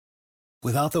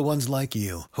Without the ones like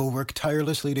you, who work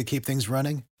tirelessly to keep things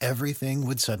running, everything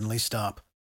would suddenly stop.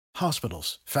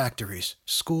 Hospitals, factories,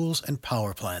 schools, and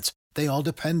power plants, they all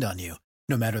depend on you.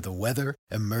 No matter the weather,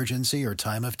 emergency, or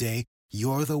time of day,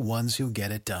 you're the ones who get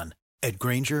it done. At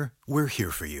Grainger, we're here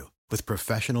for you with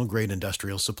professional-grade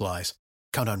industrial supplies.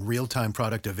 Count on real-time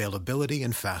product availability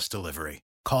and fast delivery.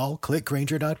 Call,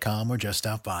 clickgrainger.com, or just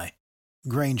stop by.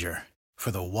 Grainger, for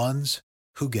the ones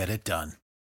who get it done.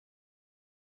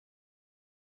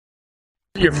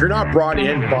 If you're not brought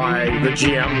in by the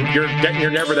GM,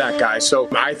 you're never that guy. So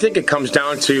I think it comes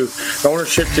down to the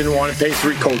ownership didn't want to pay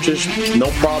 3 coaches,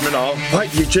 no problem at all.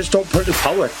 But you just don't put it in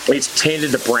public. It's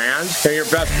tainted the brand. And your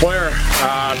best player,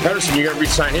 Pedersen, you got to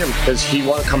re-sign him because he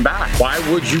want to come back. Why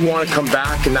would you want to come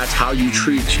back? And that's how you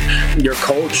treat your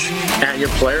coach and your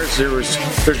players.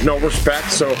 There's no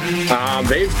respect. So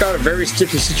they've got a very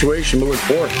sticky situation moving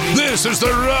forward. This is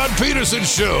the Rod Peterson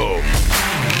Show.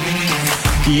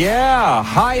 Yeah.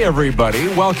 Hi, everybody.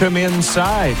 Welcome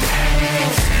inside.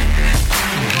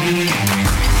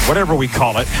 Whatever we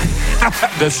call it.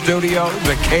 The studio,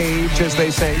 the cage, as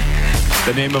they say.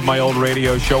 The name of my old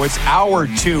radio show. It's hour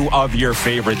 2 of your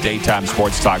favorite daytime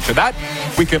sports talk show. That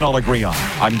we can all agree on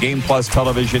Game Plus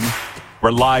Television.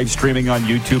 We're live streaming on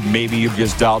YouTube. Maybe you've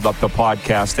just dialed up the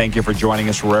podcast. Thank you for joining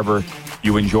us wherever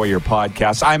you enjoy your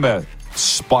podcast. I'm a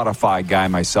Spotify guy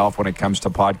myself when it comes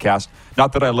to podcasts.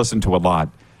 Not that I listen to a lot.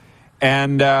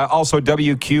 And also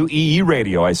WQEE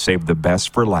Radio. I saved the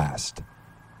best for last.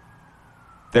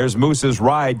 There's Moose's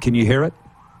Ride. Can you hear it?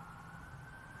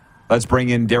 Let's bring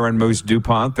in Darren Moose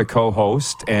DuPont, the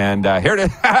co-host. And here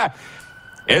it is.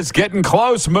 It's getting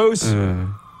close, Moose.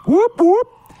 Whoop, whoop.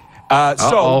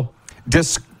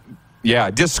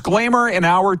 Disclaimer in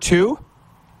hour 2.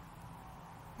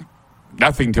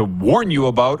 Nothing to warn you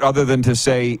about other than to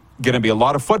say going to be a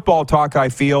lot of football talk, I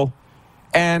feel,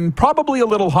 and probably a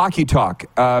little hockey talk.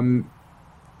 That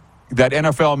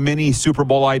NFL mini Super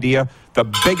Bowl idea, the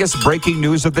biggest breaking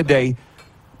news of the day.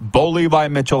 Bo Levi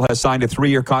Mitchell has signed a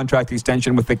 3-year contract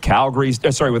extension with the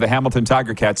with the Hamilton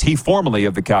Tiger Cats. He formerly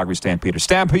of the Calgary Stampeders.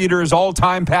 Stampeders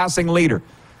all-time passing leader.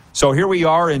 So here we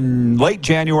are in late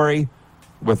January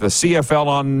with the CFL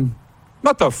on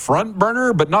not the front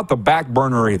burner, but not the back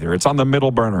burner either. It's on the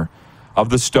middle burner of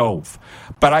the stove.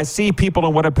 But I see people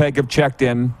in Winnipeg have checked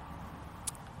in.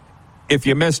 If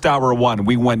you missed hour 1,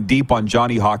 we went deep on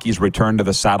Johnny Hockey's return to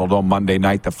the Saddledome Monday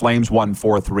night. The Flames won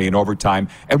 4-3 in overtime,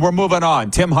 and we're moving on.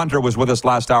 Tim Hunter was with us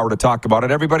last hour to talk about it.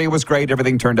 Everybody was great.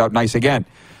 Everything turned out nice again.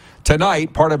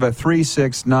 Tonight, part of a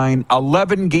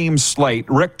 11-game slate,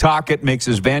 Rick Tocchet makes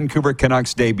his Vancouver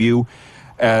Canucks debut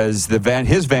as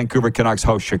his Vancouver Canucks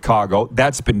host Chicago.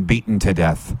 That's been beaten to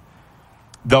death.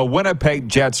 The Winnipeg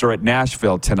Jets are at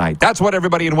Nashville tonight. That's what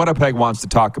everybody in Winnipeg wants to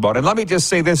talk about. And let me just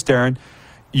say this, Darren.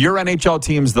 Your NHL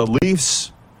teams, the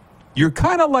Leafs, you're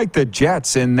kind of like the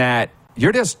Jets in that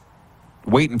you're just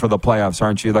waiting for the playoffs,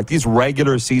 aren't you? Like these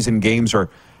regular season games are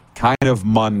kind of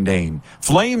mundane.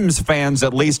 Flames fans,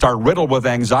 at least, are riddled with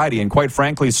anxiety, and quite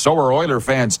frankly, so are Oiler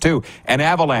fans, too, and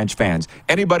Avalanche fans.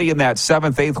 Anybody in that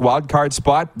 7th, 8th wild card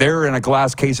spot, they're in a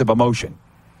glass case of emotion.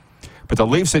 But the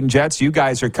Leafs and Jets, you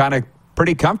guys are kind of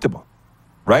pretty comfortable,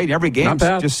 right? Every game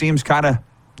just seems kind of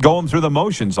going through the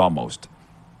motions almost.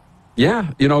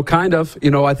 Yeah, kind of.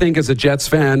 I think as a Jets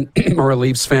fan or a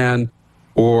Leafs fan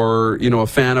or, a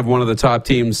fan of one of the top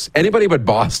teams, anybody but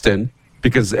Boston,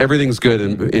 because everything's good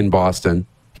in Boston,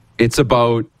 it's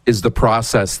about, is the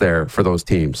process there for those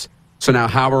teams? So now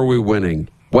how are we winning?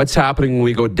 What's happening when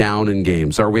we go down in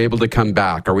games? Are we able to come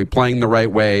back? Are we playing the right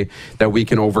way that we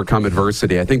can overcome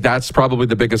adversity? I think that's probably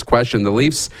the biggest question. The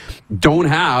Leafs don't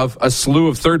have a slew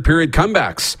of third-period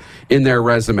comebacks in their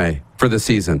resume for the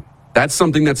season. That's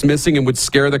something that's missing and would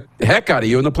scare the heck out of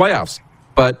you in the playoffs.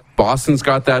 But Boston's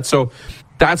got that. So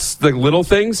that's the little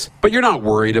things. But you're not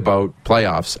worried about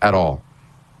playoffs at all.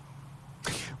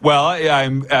 Well,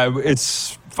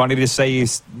 it's funny to say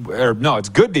it's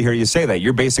good to hear you say that.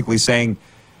 You're basically saying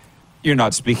you're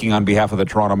not speaking on behalf of the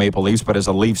Toronto Maple Leafs, but as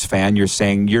a Leafs fan, you're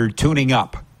saying you're tuning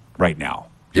up right now.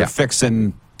 You're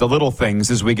fixing the little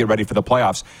things as we get ready for the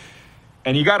playoffs.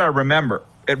 And you got to remember,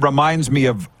 it reminds me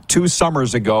of 2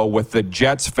 summers ago with the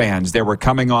Jets fans. They were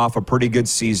coming off a pretty good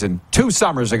season. 2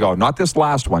 summers ago, not this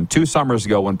last one. 2 summers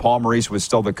ago when Paul Maurice was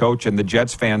still the coach, and the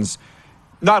Jets fans,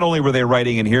 not only were they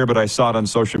writing in here, but I saw it on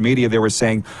social media, they were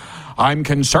saying, I'm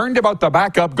concerned about the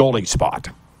backup goalie spot.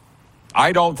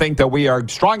 I don't think that we are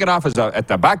strong enough at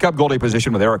the backup goalie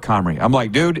position with Eric Comrie. I'm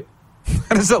like, dude,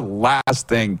 that is the last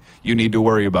thing you need to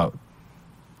worry about.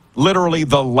 Literally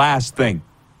the last thing.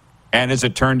 And as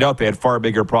it turned out, they had far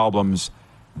bigger problems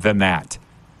than that.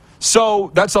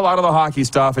 So that's a lot of the hockey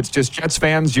stuff. It's just Jets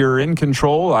fans, you're in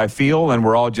control, I feel, and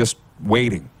we're all just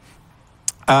waiting.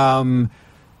 The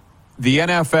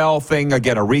NFL thing,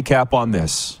 again, a recap on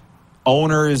this.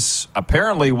 Owners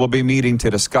apparently will be meeting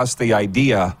to discuss the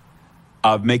idea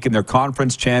of making their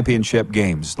conference championship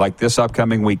games, like this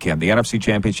upcoming weekend, the NFC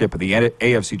Championship and the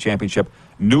AFC Championship,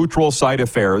 neutral site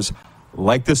affairs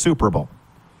like the Super Bowl.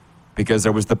 Because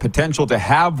there was the potential to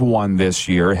have one this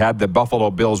year had the Buffalo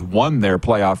Bills won their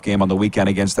playoff game on the weekend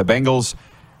against the Bengals.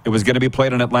 It was going to be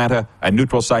played in Atlanta, a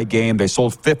neutral site game. They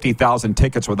sold 50,000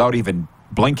 tickets without even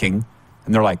blinking.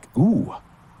 And they're like, ooh,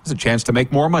 there's a chance to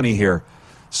make more money here.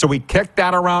 So we kicked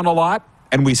that around a lot,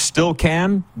 and we still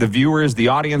can. The viewers, the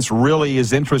audience really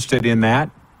is interested in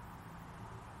that.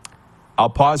 I'll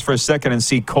pause for a second and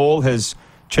see Cole has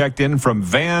checked in from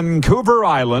Vancouver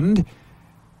Island.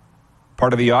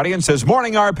 Part of the audience says,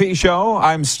 morning RP show.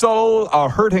 I'm still a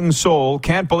hurting soul.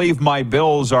 Can't believe my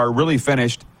Bills are really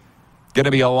finished. Going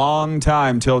to be a long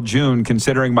time till June,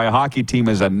 considering my hockey team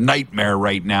is a nightmare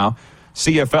right now.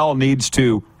 CFL needs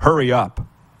to hurry up.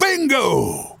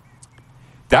 Bingo!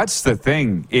 That's the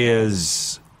thing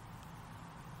is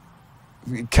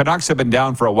Canucks have been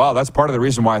down for a while. That's part of the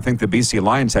reason why I think the BC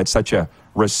Lions had such a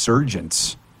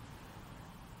resurgence.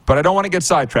 But I don't want to get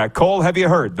sidetracked. Cole, have you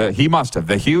heard? He must have.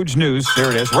 The huge news. There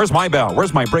it is. Where's my bell?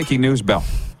 Where's my breaking news bell?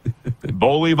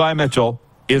 Bo Levi Mitchell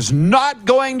is not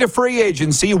going to free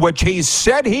agency, which he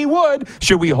said he would.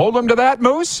 Should we hold him to that,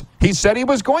 Moose? He said he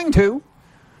was going to.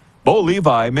 Bo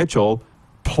Levi Mitchell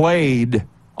played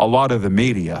a lot of the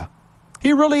media.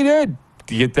 He really did.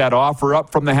 To get that offer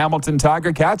up from the Hamilton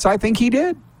Tiger Cats, I think he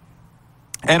did.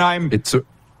 And I'm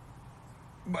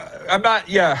not,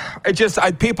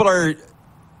 people are,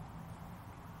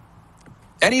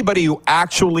 anybody who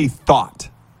actually thought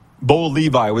Bo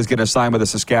Levi was going to sign with the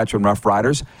Saskatchewan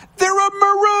Roughriders, they're a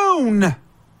maroon.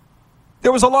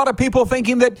 There was a lot of people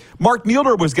thinking that Mark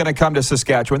Mueller was going to come to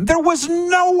Saskatchewan. There was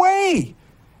no way.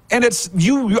 And it's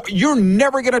you're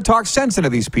never going to talk sense into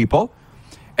these people.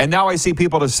 And now I see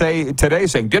people today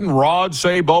saying, didn't Rod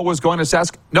say Bo was going to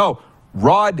Sask? No,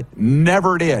 Rod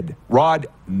never did. Rod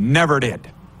never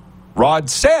did. Rod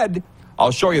said,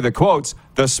 I'll show you the quotes,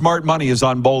 the smart money is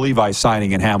on Bo Levi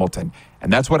signing in Hamilton.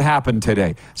 And that's what happened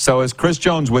today. So as Chris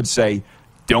Jones would say,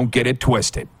 don't get it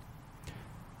twisted.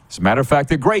 As a matter of fact,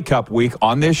 the Grey Cup week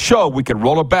on this show, we can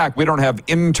roll it back. We don't have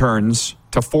interns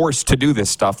to force to do this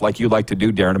stuff like you like to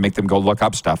do, Darren, to make them go look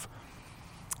up stuff.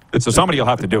 So somebody will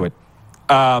have to do it.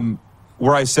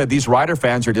 Where I said these Rider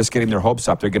fans are just getting their hopes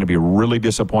up. They're going to be really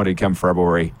disappointed come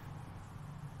February.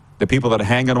 The people that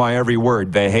hang on my every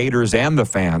word, the haters and the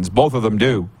fans, both of them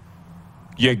do.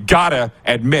 You got to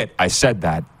admit I said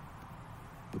that.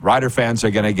 The Rider fans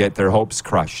are going to get their hopes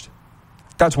crushed.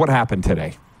 That's what happened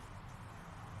today.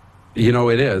 You know,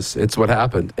 it is. It's what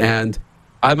happened. And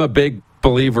I'm a big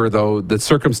believer, though, that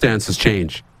circumstances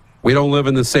change. We don't live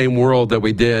in the same world that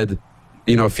we did,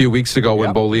 a few weeks ago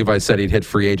when Bo Levi said he'd hit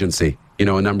free agency, a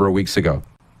number of weeks ago.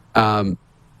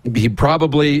 He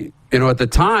probably, at the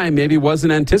time, maybe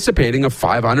wasn't anticipating a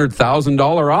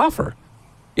 $500,000 offer.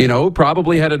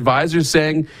 Probably had advisors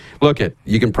saying, look,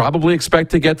 you can probably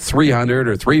expect to get 300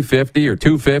 or 350 or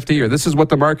 250, or this is what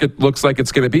the market looks like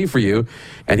it's going to be for you.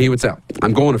 And he would say,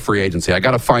 I'm going to free agency. I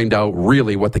got to find out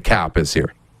really what the cap is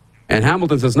here. And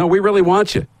Hamilton says, no, we really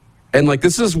want you. And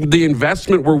this is the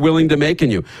investment we're willing to make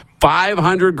in you.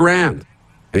 $500,000. And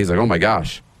he's like, oh my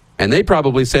gosh. And they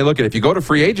probably say, look, if you go to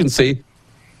free agency,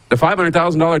 the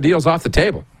 $500,000 deal's off the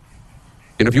table.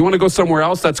 And if you want to go somewhere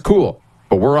else, that's cool.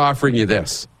 But we're offering you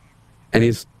this. And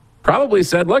he's probably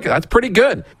said, look, that's pretty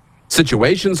good.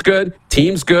 Situation's good.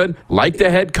 Team's good. Like the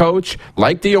head coach.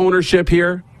 Like the ownership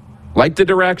here. Like the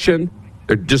direction.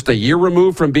 They're just a year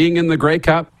removed from being in the Grey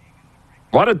Cup.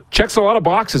 Checks a lot of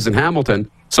boxes in Hamilton.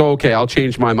 So, okay, I'll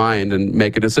change my mind and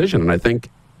make a decision. And I think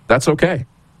that's okay.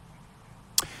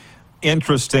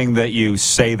 Interesting that you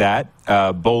say that.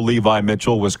 Bo Levi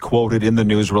Mitchell was quoted in the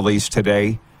news release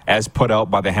today as put out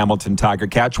by the Hamilton Tiger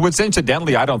Cats, which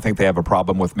incidentally, I don't think they have a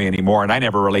problem with me anymore, and I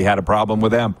never really had a problem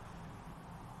with them.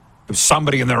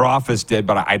 Somebody in their office did,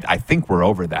 but I think we're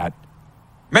over that.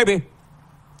 Maybe.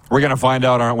 We're going to find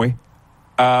out, aren't we?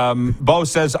 Bo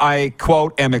says, I,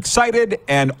 quote, am excited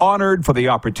and honored for the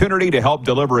opportunity to help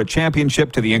deliver a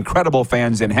championship to the incredible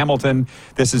fans in Hamilton.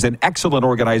 This is an excellent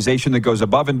organization that goes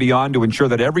above and beyond to ensure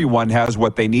that everyone has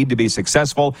what they need to be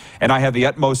successful. And I have the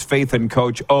utmost faith in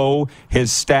Coach O,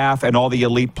 his staff, and all the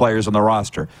elite players on the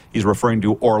roster. He's referring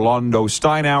to Orlando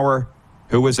Steinauer,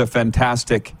 who is a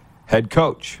fantastic head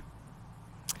coach.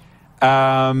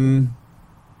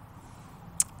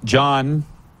 John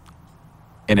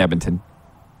in Edmonton.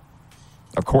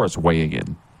 of course, weighing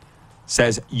in,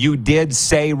 says, you did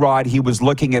say, Rod, he was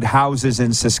looking at houses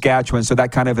in Saskatchewan, so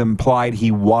that kind of implied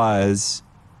he was.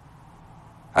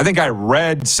 I think I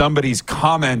read somebody's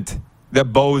comment that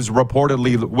Bose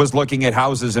reportedly was looking at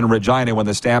houses in Regina when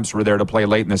the Stamps were there to play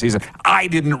late in the season. I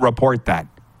didn't report that.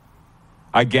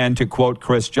 Again, to quote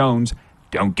Chris Jones,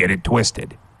 don't get it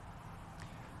twisted.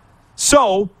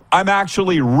 So I'm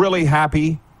actually really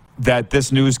happy that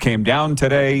this news came down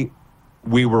today.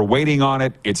 We were waiting on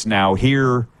it. It's now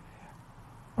here.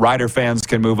 Rider fans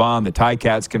can move on. The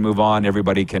Ticats can move on.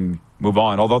 Everybody can move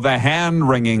on. Although the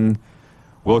hand-wringing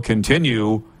will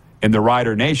continue in the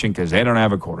Rider Nation because they don't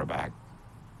have a quarterback.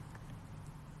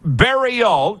 Barry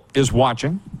Alt is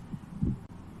watching.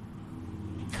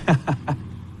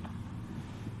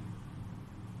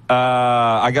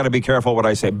 I got to be careful what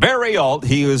I say. Barry Alt,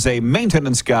 he was a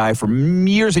maintenance guy for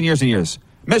years and years and years.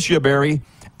 Miss you, Barry.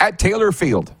 At Taylor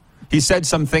Field, he said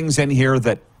some things in here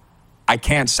that I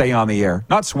can't say on the air.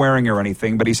 Not swearing or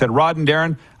anything, but he said, Rod and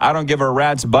Darren, I don't give a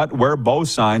rat's butt. Wear both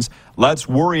signs. Let's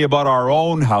worry about our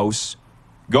own house.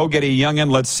 Go get a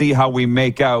youngin'. Let's see how we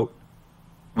make out.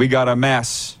 We got a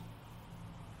mess.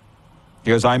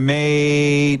 He goes, I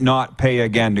may not pay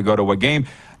again to go to a game.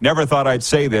 Never thought I'd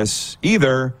say this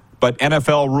either, but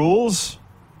NFL rules,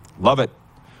 love it.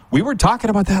 We were talking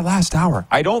about that last hour.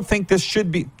 I don't think this should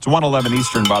be. It's 1:11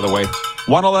 Eastern, by the way.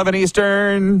 1:11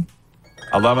 Eastern,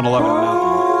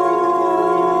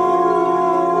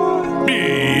 11:11.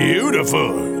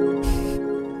 Beautiful.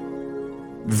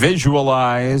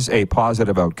 Visualize a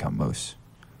positive outcome, Moose.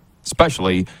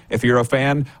 Especially if you're a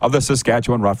fan of the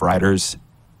Saskatchewan Roughriders.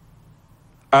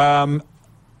 How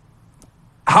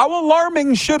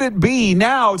alarming should it be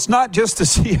now? It's not just the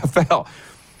CFL,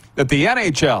 that the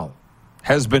NHL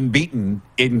has been beaten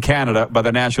in Canada by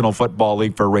the National Football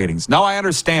League for ratings. Now, I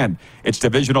understand it's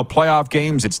divisional playoff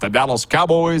games, it's the Dallas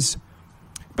Cowboys,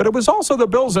 but it was also the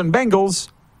Bills and Bengals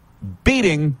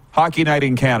beating Hockey Night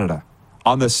in Canada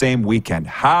on the same weekend.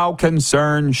 How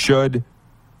concerned should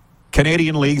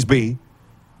Canadian leagues be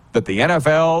that the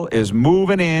NFL is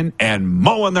moving in and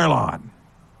mowing their lawn?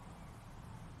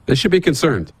 They should be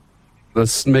concerned.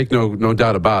 Let's make no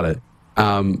doubt about it.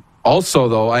 Also,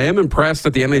 though, I am impressed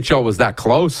that the NHL was that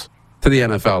close to the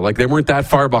NFL. Like, they weren't that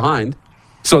far behind.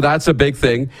 So that's a big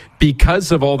thing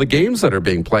because of all the games that are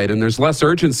being played. And there's less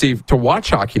urgency to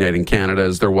watch Hockey Night in Canada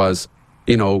as there was,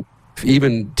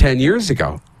 even 10 years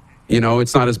ago.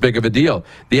 It's not as big of a deal.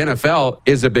 The NFL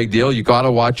is a big deal. You got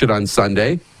to watch it on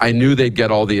Sunday. I knew they'd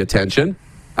get all the attention.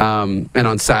 And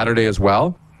on Saturday as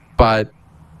well. But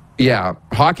yeah,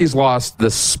 hockey's lost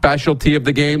the specialty of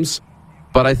the games,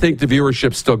 but I think the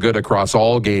viewership's still good across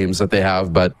all games that they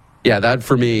have. But yeah, that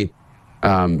for me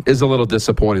is a little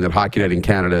disappointing that Hockey Night in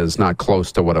Canada is not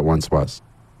close to what it once was.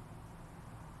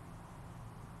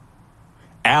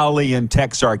 Allie in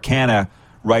Texarkana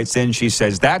writes in, she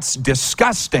says, that's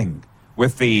disgusting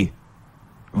with the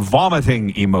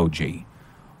vomiting emoji.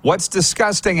 What's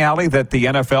disgusting, Allie, that the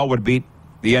NFL would beat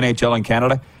the NHL in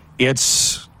Canada?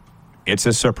 It's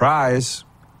a surprise.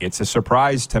 It's a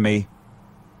surprise to me.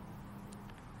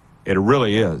 It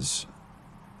really is.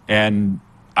 And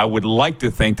I would like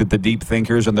to think that the deep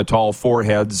thinkers and the tall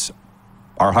foreheads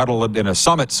are huddled in a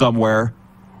summit somewhere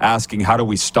asking, how do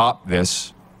we stop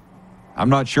this? I'm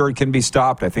not sure it can be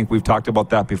stopped. I think we've talked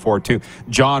about that before, too.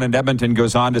 John in Edmonton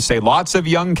goes on to say, lots of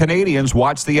young Canadians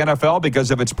watch the NFL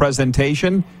because of its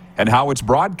presentation and how it's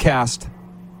broadcast.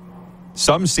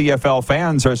 Some CFL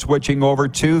fans are switching over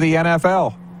to the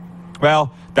NFL.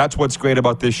 Well, that's what's great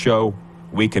about this show.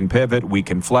 We can pivot, we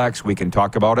can flex, we can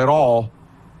talk about it all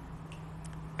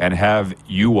and have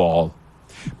you all.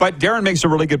 But Darren makes a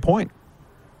really good point.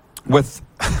 With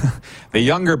the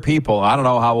younger people, I don't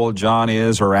know how old John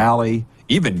is or Allie,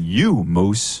 even you,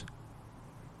 Moose.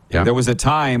 Yeah. There was a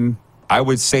time I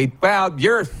would say, well,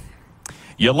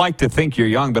 you like to think you're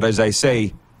young, but as I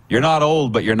say, you're not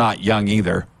old, but you're not young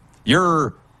either.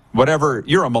 You're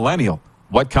a millennial.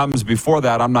 What comes before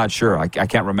that, I'm not sure. I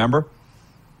can't remember.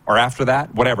 Or after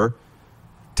that, whatever.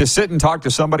 To sit and talk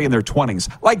to somebody in their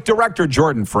 20s, like Director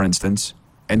Jordan, for instance,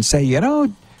 and say,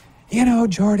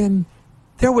 Jordan,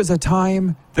 there was a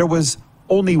time, there was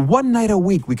only one night a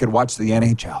week we could watch the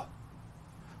NHL.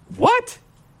 What?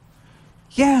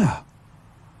 Yeah.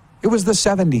 It was the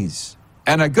 70s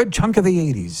and a good chunk of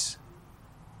the 80s.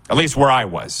 At least where I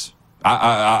was.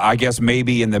 I guess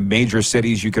maybe in the major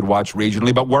cities you could watch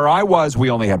regionally, but where I was,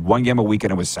 we only had one game a week,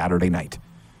 and it was Saturday night.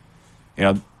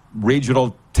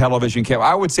 Regional television cable.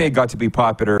 I would say it got to be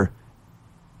popular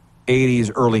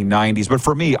 80s, early 90s, but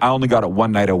for me, I only got it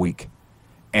one night a week,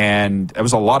 and it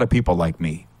was a lot of people like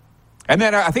me. And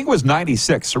then I think it was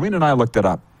 96. Serena and I looked it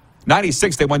up.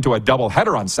 96, they went to a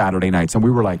doubleheader on Saturday nights, and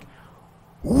we were like,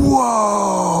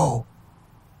 whoa.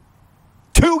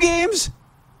 2 games?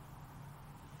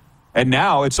 And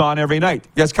now it's on every night.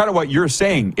 That's kind of what you're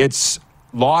saying. It's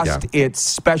lost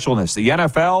its specialness. The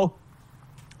NFL,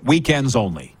 weekends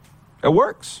only. It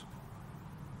works.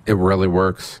 It really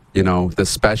works. You know, the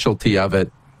specialty of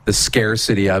it, the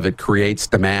scarcity of it creates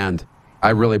demand. I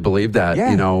really believe that.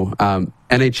 Yeah. You know,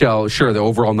 NHL, sure, the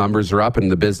overall numbers are up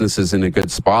and the business is in a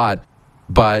good spot.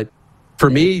 But for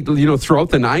me, you know, throughout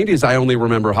the 90s, I only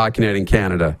remember Hockey Night in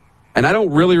Canada. And I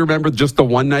don't really remember just the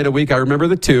one night a week. I remember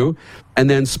the 2. And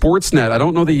then Sportsnet. I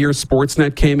don't know the year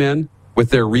Sportsnet came in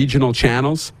with their regional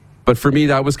channels. But for me,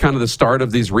 that was kind of the start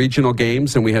of these regional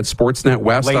games. And we had Sportsnet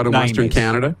West out in Western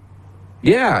Canada.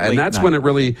 Yeah, and that's when it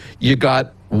really, you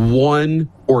got 1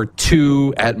 or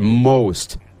 2 at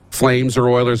most Flames or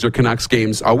Oilers or Canucks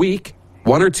games a week.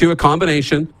 1 or 2, a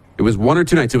combination. It was 1 or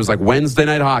 2 nights. It was like Wednesday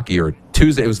night hockey or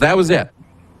Tuesday. That was it.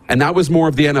 And that was more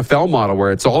of the NFL model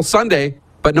where it's all Sunday,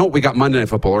 but no, we got Monday Night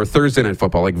Football or Thursday Night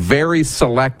Football, like very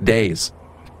select days.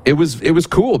 It was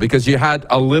cool because you had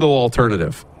a little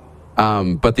alternative.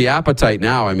 But the appetite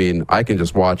now, I mean, I can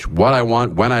just watch what I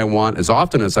want, when I want, as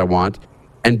often as I want.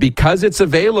 And because it's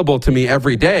available to me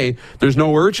every day, there's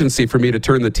no urgency for me to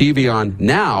turn the TV on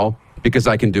now because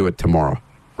I can do it tomorrow,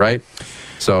 right?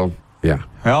 So, yeah.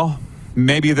 Well,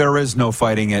 maybe there is no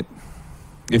fighting it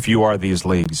if you are these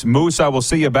leagues. Moose, I will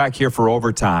see you back here for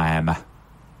overtime.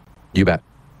 You bet.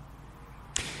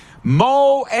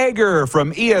 Mo Egger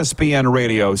from ESPN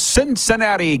Radio,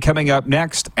 Cincinnati coming up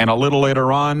next. And a little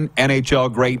later on,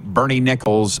 NHL great Bernie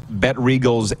Nicholls, Bet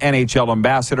Regal's NHL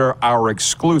ambassador, our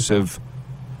exclusive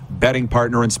betting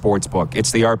partner and sportsbook.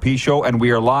 It's the RP Show, and we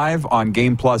are live on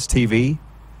Game Plus TV,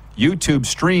 YouTube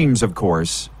streams, of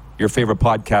course, your favorite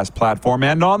podcast platform,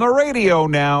 and on the radio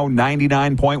now,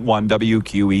 99.1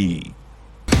 WQE.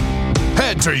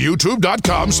 Head to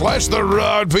youtube.com/The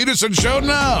Rod Peterson Show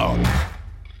now.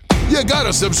 You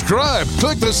gotta subscribe.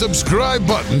 Click the subscribe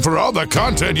button for all the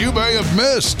content you may have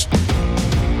missed.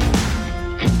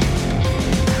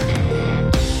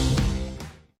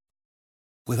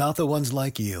 Without the ones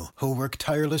like you, who work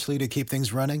tirelessly to keep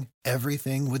things running,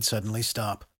 everything would suddenly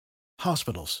stop.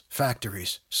 Hospitals,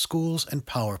 factories, schools, and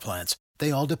power plants,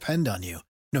 they all depend on you.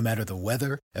 No matter the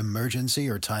weather, emergency,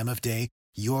 or time of day,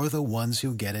 you're the ones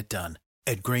who get it done.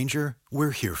 At Grainger,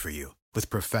 we're here for you with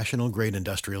professional-grade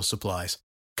industrial supplies.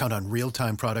 Count on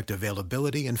real-time product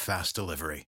availability and fast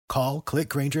delivery. Call, click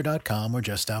Grainger.com, or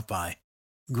just stop by.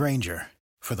 Grainger,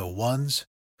 for the ones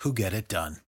who get it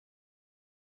done.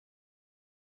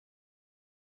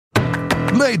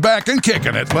 Laid back and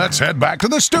kicking it. Let's head back to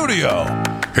the studio.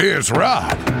 Here's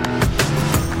Rod.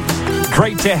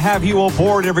 Great to have you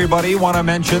aboard, everybody. Want to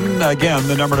mention, again,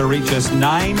 the number to reach us,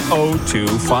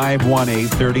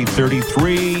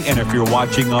 902-518-3033. And if you're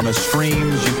watching on the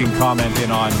streams, you can comment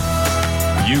in on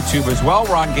YouTube as well.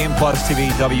 We're on Game Plus TV,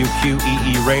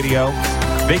 WQEE Radio.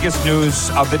 Biggest news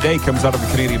of the day comes out of the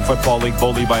Canadian Football League. Bo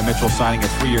Levi Mitchell signing a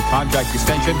 3-year contract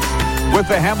extension with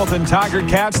the Hamilton Tiger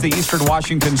Cats. The Eastern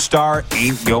Washington Star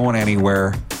ain't going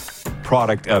anywhere.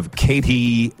 Product of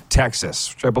Katy,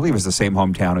 Texas, which I believe is the same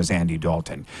hometown as Andy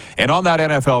Dalton. And on that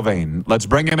NFL vein, let's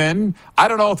bring him in. I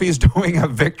don't know if he's doing a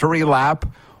victory lap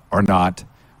or not.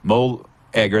 Mo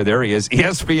Egger, there he is,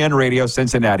 ESPN Radio,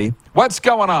 Cincinnati. What's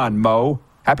going on, Mo?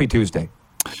 Happy Tuesday.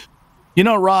 You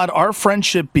know, Rod, our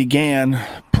friendship began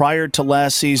prior to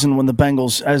last season when the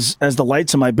Bengals, as the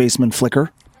lights in my basement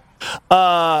flicker,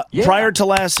 prior to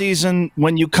last season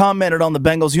when you commented on the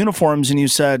Bengals uniforms and you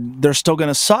said they're still going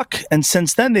to suck, and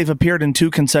since then they've appeared in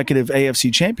 2 consecutive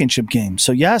AFC championship games.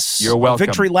 So yes, you're welcome.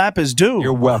 Victory lap is due.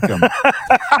 You're welcome.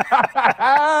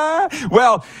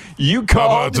 Well, you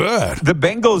called the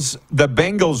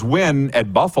Bengals win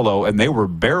at Buffalo, and they were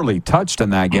barely touched in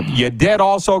that game. You did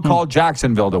also call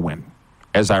Jacksonville to win,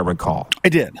 as I recall. I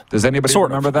did. Does anybody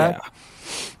remember that? Yeah.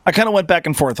 I kind of went back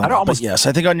and forth on it, but yes,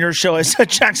 I think on your show I said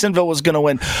Jacksonville was going to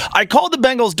win. I called the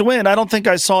Bengals to win. I don't think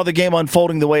I saw the game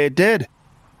unfolding the way it did.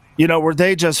 You know, where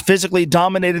they just physically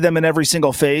dominated them in every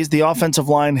single phase. The offensive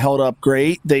line held up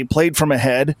great. They played from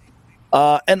ahead.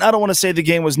 And I don't want to say the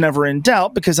game was never in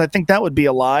doubt because I think that would be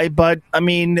a lie. But, I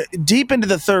mean, deep into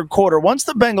the third quarter, once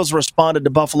the Bengals responded to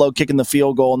Buffalo kicking the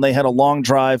field goal and they had a long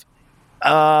drive,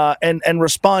 and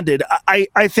responded,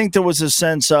 I think there was a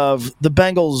sense of the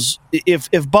Bengals,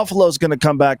 if Buffalo's going to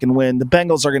come back and win, the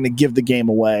Bengals are going to give the game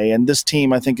away. And this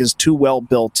team, I think, is too well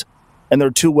built and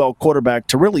they're too well quarterbacked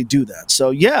to really do that.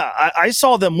 So, yeah, I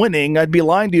saw them winning. I'd be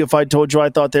lying to you if I told you I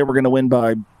thought they were going to win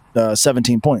by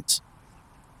 17 points.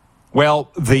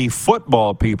 Well, the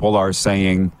football people are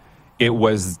saying it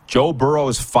was Joe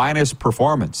Burrow's finest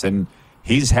performance, and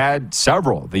he's had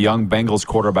several, the young Bengals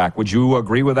quarterback. Would you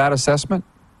agree with that assessment?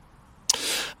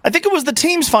 I think it was the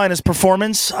team's finest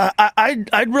performance.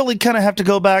 I'd really kind of have to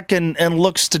go back and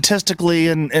look statistically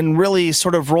and really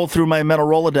sort of roll through my mental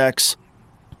Rolodex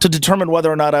to determine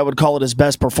whether or not I would call it his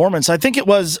best performance. I think it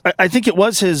was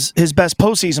his best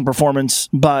postseason performance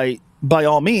by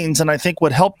all means, and I think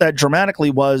what helped that dramatically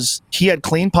was he had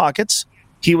clean pockets.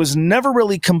 He was never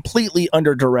really completely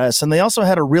under duress, and they also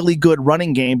had a really good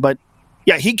running game. But,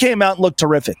 yeah, he came out and looked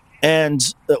terrific. And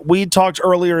we talked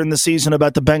earlier in the season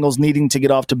about the Bengals needing to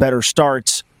get off to better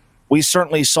starts. We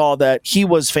certainly saw that. He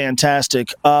was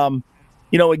fantastic.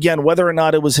 Again, whether or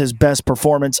not it was his best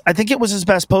performance, I think it was his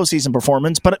best postseason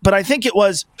performance. But I think it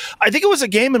was a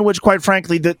game in which, quite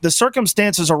frankly, the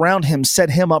circumstances around him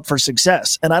set him up for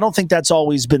success. And I don't think that's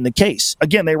always been the case.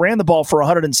 Again, they ran the ball for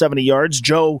 170 yards.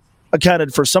 Joe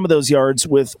accounted for some of those yards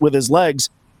with his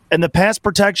legs. And the pass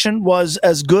protection was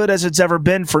as good as it's ever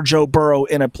been for Joe Burrow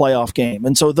in a playoff game.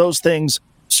 And so those things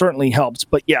certainly helped.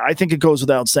 But, yeah, I think it goes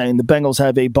without saying the Bengals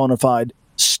have a bona fide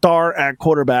star at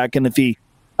quarterback. And if he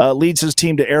leads his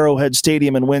team to Arrowhead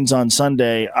Stadium and wins on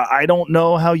Sunday, I don't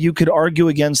know how you could argue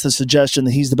against the suggestion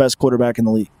that he's the best quarterback in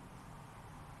the league.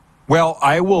 Well,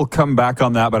 I will come back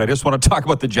on that, but I just want to talk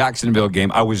about the Jacksonville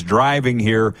game. I was driving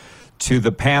here to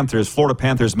the Florida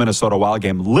Panthers, Minnesota Wild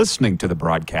game, listening to the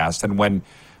broadcast, and when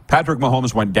Patrick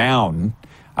Mahomes went down,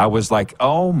 I was like,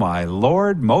 oh, my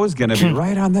Lord, Mo's going to be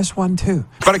right on this one, too.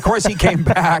 But, of course, he came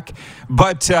back.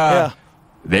 But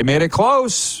They made it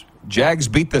close. Jags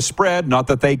beat the spread. Not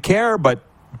that they care, but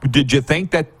did you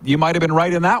think that you might have been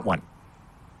right in that one?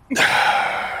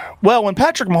 Well, when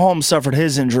Patrick Mahomes suffered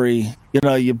his injury,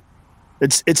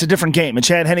 it's a different game. And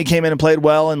Chad Henne came in and played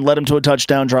well and led him to a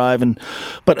touchdown drive.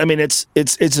 But I mean, it's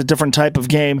a different type of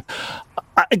game.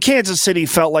 Kansas City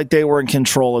felt like they were in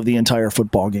control of the entire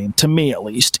football game, to me at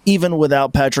least, even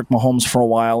without Patrick Mahomes for a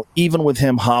while, even with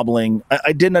him hobbling.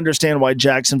 I didn't understand why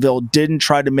Jacksonville didn't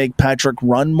try to make Patrick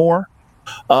run more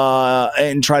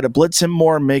and try to blitz him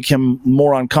more, make him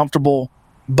more uncomfortable.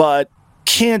 But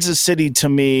Kansas City, to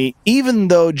me, even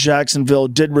though Jacksonville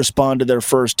did respond to their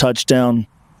first touchdown,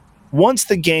 once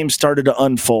the game started to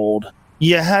unfold,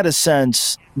 you had a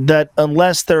sense that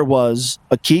unless there was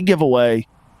a key giveaway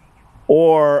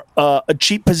or a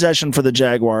cheap possession for the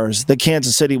Jaguars, that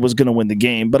Kansas City was going to win the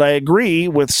game. But I agree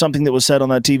with something that was said on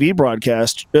that TV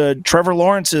broadcast. Trevor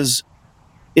Lawrence is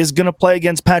going to play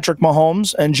against Patrick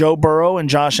Mahomes and Joe Burrow and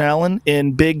Josh Allen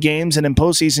in big games and in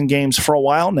postseason games for a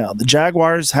while now. The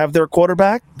Jaguars have their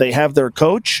quarterback. They have their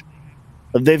coach.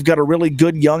 They've got a really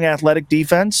good young athletic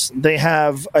defense. They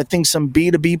have, I think, some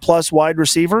B to B plus wide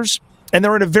receivers, and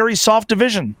they're in a very soft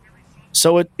division.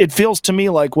 So it feels to me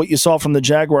like what you saw from the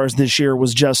Jaguars this year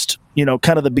was just,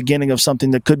 kind of the beginning of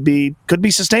something that could be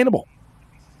sustainable.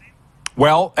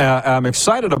 Well, I'm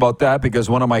excited about that because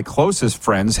one of my closest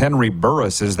friends, Henry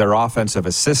Burris, is their offensive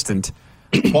assistant,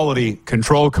 quality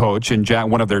control coach, and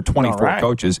one of their 24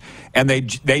 coaches. And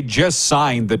they just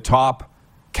signed the top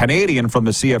Canadian from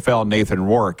the CFL, Nathan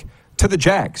Rourke, to the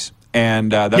Jags.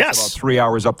 And that's about 3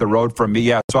 hours up the road from me.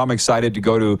 Yeah, so I'm excited to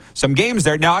go to some games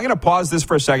there. Now, I'm going to pause this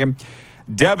for a second.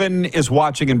 Devin is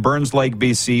watching in Burns Lake,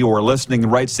 BC, or listening,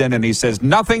 writes in, and he says,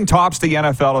 nothing tops the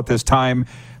NFL at this time.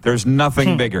 There's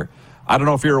nothing bigger. I don't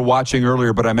know if you were watching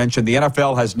earlier, but I mentioned the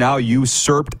NFL has now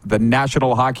usurped the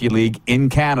National Hockey League in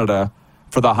Canada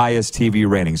for the highest TV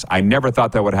ratings. I never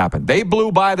thought that would happen. They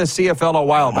blew by the CFL a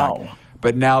while back,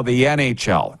 but now the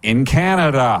NHL in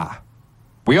Canada.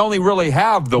 We only really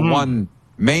have the one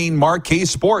main marquee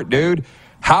sport, dude.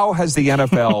 How has the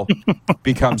NFL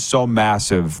become so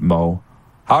massive, Mo?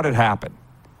 How did it happen?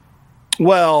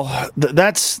 Well,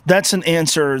 that's an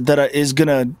answer that is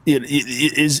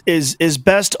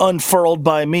best unfurled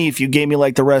by me if you gave me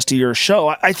like the rest of your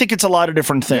show. I think it's a lot of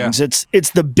different things. Yeah.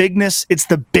 It's the bigness. It's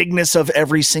the bigness of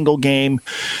every single game.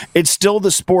 It's still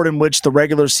the sport in which the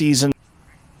regular season.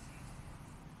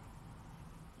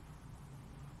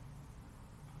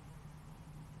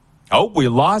 Oh, we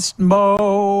lost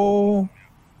Mo.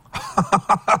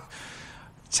 It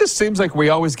just seems like we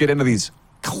always get into these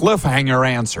cliffhanger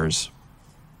answers.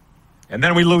 And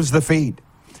then we lose the feed.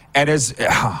 And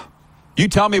you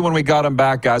tell me when we got him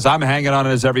back, guys. I'm hanging on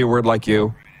his every word like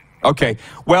you. Okay.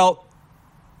 Well,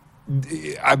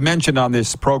 I've mentioned on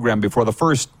this program before, the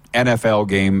first NFL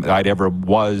game that I'd ever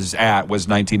was at was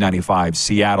 1995,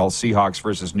 Seattle Seahawks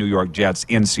versus New York Jets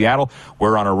in Seattle.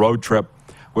 We're on a road trip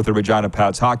with the Regina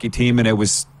Pats hockey team, and it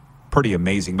was pretty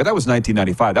amazing. But that was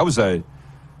 1995. That was a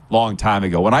long time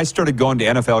ago. When I started going to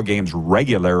NFL games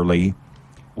regularly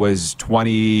was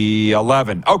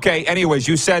 2011. Okay, anyways,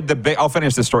 you said I'll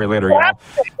finish the story later, y'all.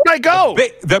 Where'd I go?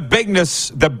 The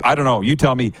bigness, I don't know, you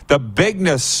tell me. The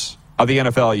bigness of the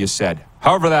NFL, you said.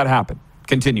 However that happened.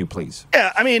 Continue, please.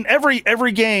 Yeah, I mean,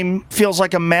 every game feels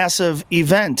like a massive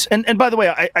event. And by the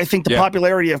way, I think the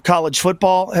popularity of college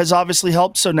football has obviously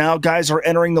helped. So now guys are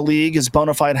entering the league as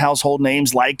bona fide household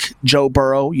names like Joe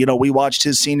Burrow. You know, we watched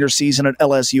his senior season at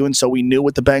LSU, and so we knew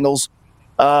what the Bengals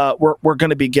we're going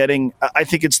to be getting. I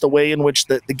think it's the way in which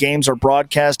the games are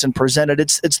broadcast and presented.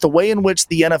 It's the way in which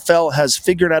the NFL has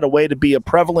figured out a way to be a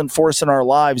prevalent force in our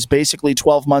lives basically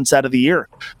 12 months out of the year.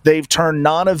 They've turned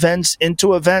non-events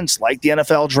into events like the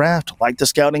NFL draft, like the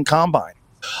scouting combine.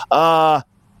 But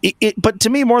to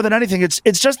me, more than anything,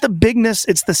 it's just the bigness,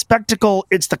 it's the spectacle,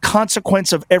 it's the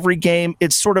consequence of every game.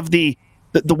 It's sort of the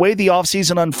way the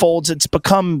offseason unfolds. It's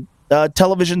become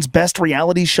television's best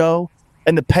reality show.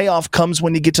 And the payoff comes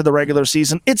when you get to the regular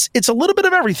season. It's a little bit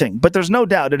of everything, but there's no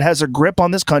doubt it has a grip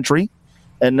on this country,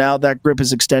 and now that grip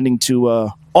is extending to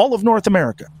all of North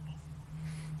America.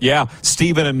 Yeah,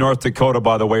 Stephen in North Dakota,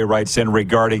 by the way, writes in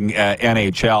regarding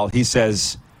NHL. He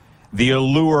says the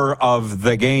allure of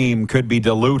the game could be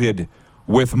diluted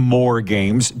with more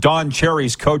games. Don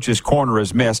Cherry's Coach's Corner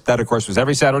is missed. That, of course, was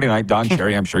every Saturday night. Don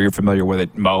Cherry, I'm sure you're familiar with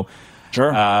it, Mo.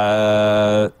 Sure.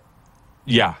 Yeah,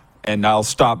 and I'll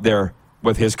stop there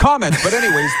with his comments. But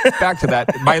anyways, back to that.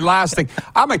 My last thing,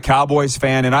 I'm a Cowboys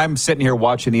fan, and I'm sitting here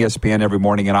watching ESPN every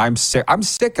morning, and I'm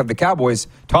sick of the Cowboys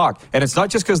talk. And it's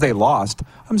not just because they lost.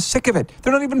 I'm sick of it.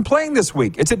 They're not even playing this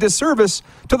week. It's a disservice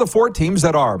to the 4 teams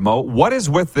that are, Mo. What is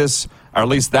with this, or at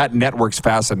least that network's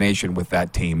fascination with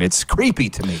that team? It's creepy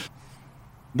to me.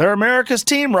 They're America's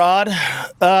team, Rod.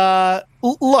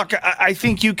 Look, I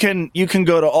think you can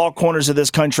go to all corners of this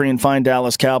country and find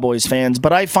Dallas Cowboys fans,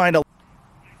 but I find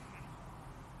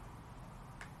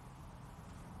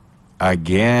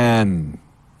Again.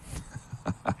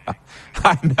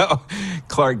 I know.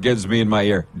 Clark gives me in my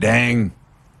ear. Dang.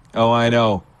 Oh, I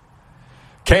know.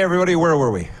 Okay, everybody, where were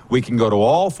we? We can go to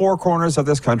all 4 corners of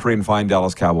this country and find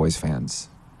Dallas Cowboys fans.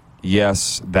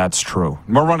 Yes, that's true.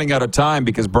 We're running out of time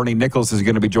because Bernie Nicholls is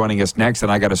going to be joining us next,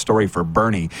 and I got a story for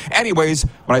Bernie. Anyways,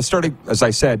 when I started, as I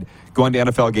said, going to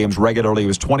NFL games regularly, it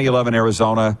was 2011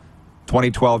 Arizona,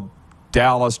 2012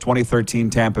 Dallas, 2013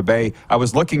 Tampa Bay. I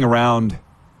was looking around.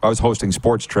 I was hosting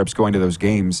sports trips, going to those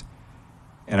games,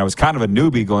 and I was kind of a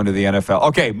newbie going to the NFL.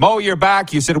 Okay, Mo, you're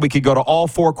back. You said we could go to all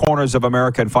 4 corners of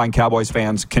America and find Cowboys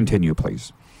fans. Continue,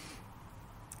 please.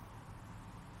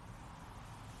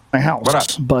 My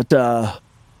house, but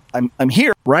I'm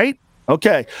here, right?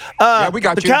 Okay. Yeah, we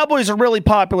got the you. Cowboys are really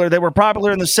popular. They were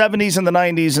popular in the 70s and the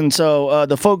 90s, and so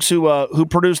the folks who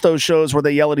produce those shows where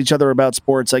they yell at each other about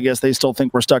sports, I guess they still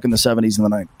think we're stuck in the 70s and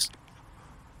the 90s.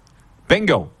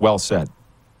 Bingo. Well said.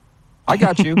 I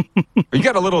got you. You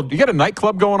got a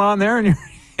nightclub going on there in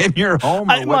your home?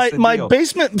 My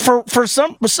basement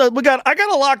I got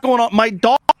a lot going on. My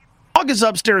dog is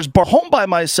upstairs, home by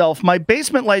myself. My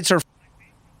basement lights are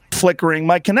flickering.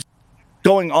 My connection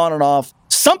going on and off.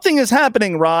 Something is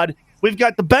happening, Rod. We've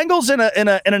got the Bengals in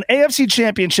an AFC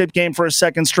championship game for a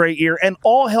second straight year, and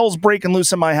all hell's breaking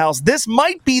loose in my house. This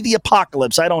might be the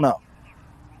apocalypse. I don't know.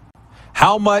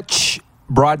 How much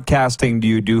broadcasting do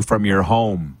you do from your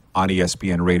home on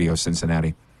ESPN Radio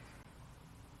Cincinnati?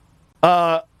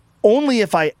 Only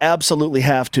if I absolutely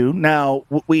have to. Now,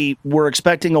 we're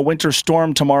expecting a winter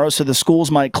storm tomorrow, so the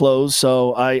schools might close,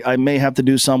 so I may have to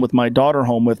do some with my daughter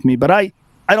home with me. But I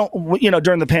don't,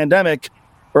 during the pandemic,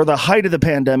 or the height of the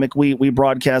pandemic, we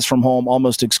broadcast from home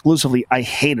almost exclusively. I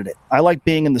hated it. I like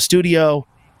being in the studio.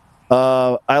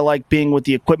 I like being with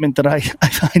the equipment that I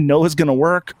know is going to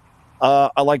work.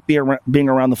 I like being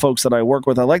around the folks that I work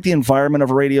with. I like the environment of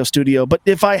a radio studio. But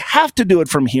if I have to do it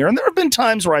from here, and there have been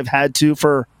times where I've had to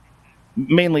for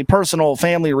mainly personal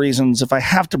family reasons, if I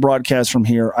have to broadcast from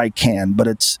here, I can. But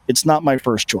it's not my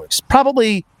first choice.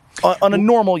 Probably on a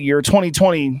normal year,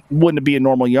 2020 wouldn't be a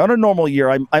normal year. On a normal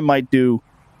year, I might do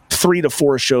 3 to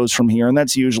 4 shows from here. And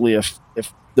that's usually if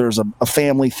there's a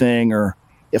family thing or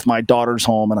if my daughter's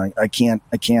home and I can't,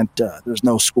 there's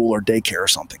no school or daycare or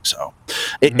something. So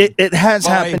it has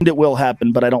happened. It will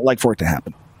happen, but I don't like for it to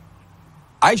happen.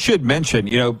 I should mention,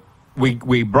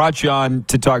 we brought you on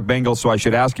to talk Bengals, so I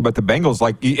should ask you about the Bengals.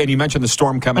 And you mentioned the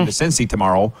storm coming to Cincy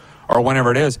tomorrow or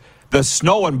whenever it is. The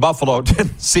snow in Buffalo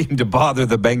didn't seem to bother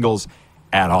the Bengals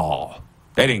at all.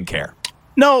 They didn't care.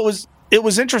 No, it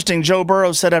was interesting. Joe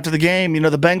Burrow said after the game,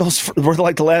 the Bengals were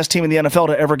like the last team in the NFL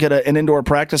to ever get an indoor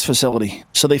practice facility.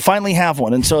 So they finally have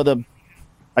one. And so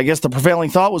I guess the prevailing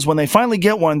thought was when they finally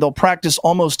get one, they'll practice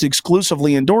almost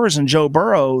exclusively indoors. And Joe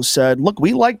Burrow said, look,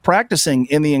 we like practicing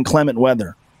in the inclement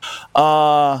weather.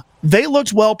 They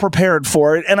looked well prepared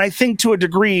for it, and I think to a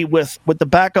degree with the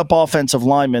backup offensive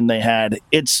linemen they had,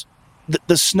 it's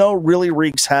the snow really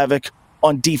wreaks havoc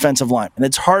on defensive line, and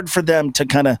it's hard for them to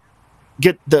kind of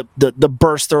get the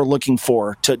burst they're looking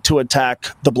for to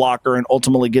attack the blocker and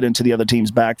ultimately get into the other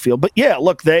team's backfield. But yeah,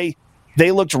 look, they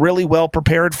looked really well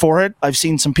prepared for it. I've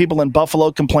seen some people in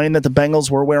Buffalo complain that the Bengals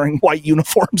were wearing white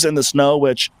uniforms in the snow,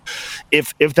 which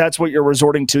if that's what you're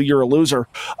resorting to, you're a loser.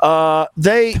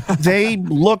 They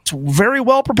looked very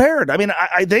well prepared. I mean,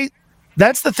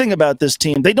 that's the thing about this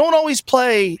team. They don't always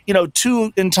play,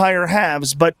 2 entire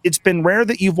halves, but it's been rare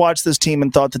that you've watched this team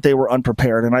and thought that they were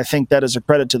unprepared. And I think that is a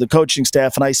credit to the coaching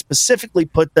staff. And I specifically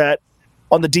put that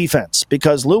on the defense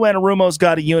because Lou Anarumo's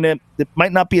got a unit. It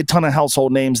might not be a ton of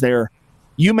household names there.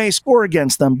 You may score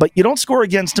against them, but you don't score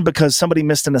against them because somebody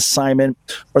missed an assignment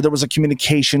or there was a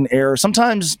communication error.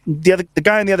 Sometimes the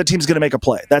guy on the other team is going to make a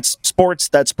play. That's sports.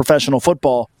 That's professional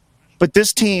football. But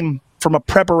this team, from a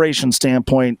preparation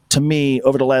standpoint, to me,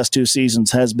 over the last 2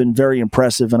 seasons, has been very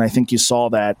impressive, and I think you saw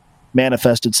that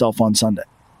manifest itself on Sunday.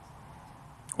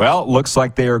 Well, it looks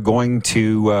like they are going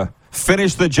to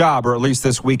finish the job, or at least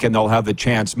this weekend they'll have the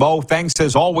chance. Mo, thanks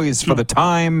as always for the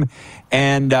time,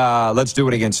 and let's do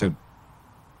it again soon.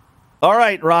 All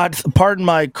right, Rod. Pardon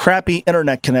my crappy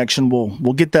internet connection.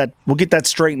 We'll get that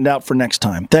straightened out for next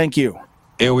time. Thank you.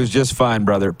 It was just fine,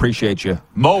 brother. Appreciate you.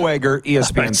 Mo Egger,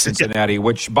 ESPN Cincinnati,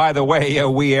 which, by the way,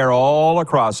 we air all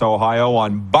across Ohio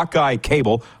on Buckeye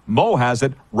Cable. Mo has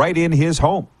it right in his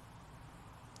home.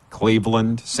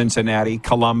 Cleveland, Cincinnati,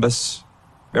 Columbus,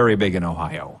 very big in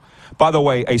Ohio. By the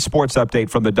way, a sports update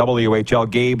from the WHL.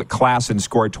 Gabe Klassen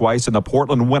scored twice, and the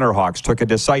Portland Winterhawks took a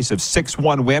decisive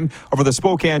 6-1 win over the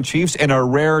Spokane Chiefs in a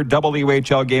rare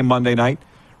WHL game Monday night.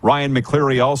 Ryan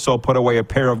McCleary also put away a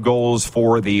pair of goals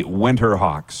for the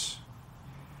Winterhawks.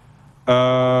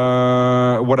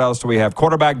 What else do we have?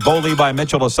 Quarterback Bo Levi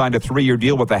Mitchell signed a 3-year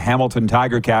deal with the Hamilton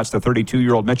Tiger Cats. The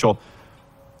 32-year-old Mitchell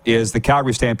is the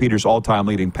Calgary Stampeders' all-time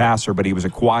leading passer, but he was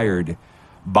acquired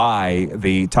by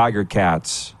the Tiger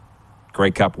Cats Grey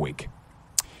Cup week.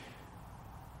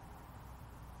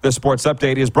 The sports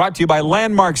update is brought to you by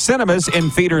Landmark Cinemas in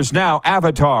theaters now.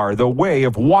 Avatar: The Way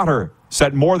of Water.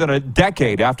 Set more than a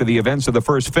decade after the events of the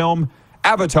first film,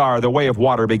 Avatar: The Way of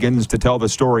Water begins to tell the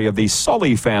story of the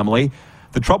Sully family,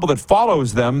 the trouble that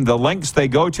follows them, the lengths they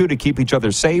go to keep each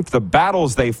other safe, the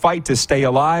battles they fight to stay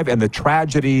alive, and the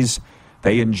tragedies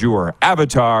they endure.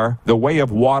 Avatar: The Way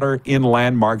of Water in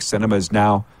Landmark Cinemas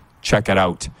now. Check it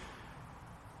out.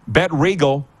 Bet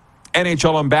Regal.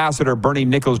 NHL ambassador Bernie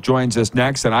Nicholls joins us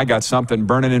next, and I got something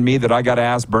burning in me that I got to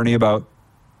ask Bernie about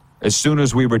as soon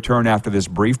as we return after this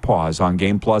brief pause on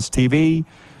Game Plus TV,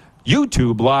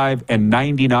 YouTube Live, and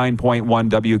 99.1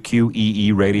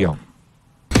 WQEE Radio.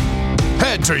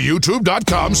 Head to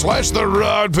youtube.com/The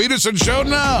Rod Peterson Show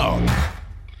now.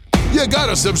 You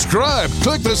gotta subscribe.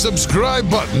 Click the subscribe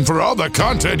button for all the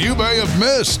content you may have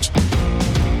missed.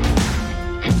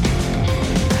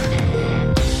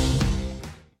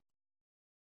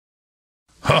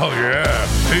 Oh, yeah,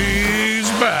 he's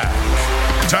back.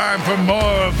 Time for more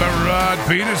of the Rod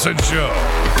Peterson Show.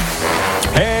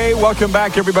 Hey, welcome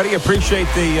back, everybody. Appreciate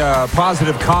the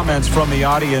positive comments from the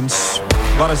audience.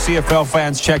 A lot of CFL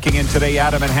fans checking in today.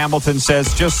 Adam in Hamilton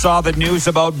says, just saw the news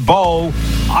about Bo.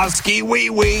 Oski wee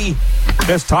wee.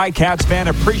 This Tie Cats fan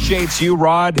appreciates you,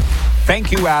 Rod.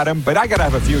 Thank you, Adam. But I got to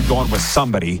have a feud going with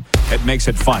somebody that makes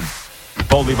it fun.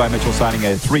 Bo Levi Mitchell signing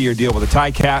a 3-year deal with the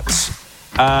Tie Cats.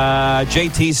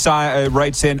 JT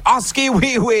writes in, Oski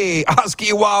wee wee,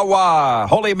 Oski wah wah,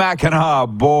 holy mackinaw,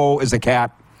 Bo is a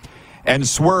cat. And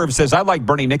Swerve says, I like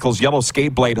Bernie Nicholls' yellow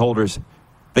skate blade holders.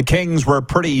 The Kings were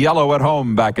pretty yellow at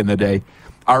home back in the day.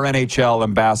 Our NHL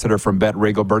ambassador from Bet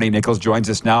Regal, Bernie Nicholls, joins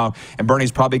us now. And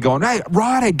Bernie's probably going, hey,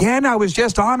 Rod, again? I was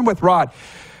just on with Rod.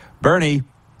 Bernie,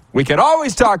 we can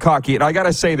always talk hockey. And I got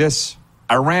to say this.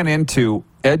 I ran into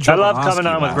Ed Jovanovski. I love coming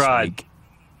on with Rod. Week.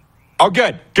 Oh,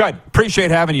 good. Appreciate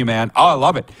having you, man. Oh, I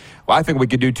love it. Well, I think we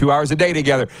could do 2 hours a day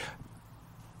together.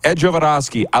 Ed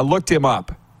Jovanovski, I looked him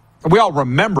up. We all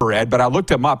remember Ed, but I looked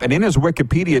him up, and in his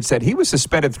Wikipedia it said he was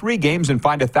suspended 3 games and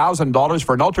fined $1,000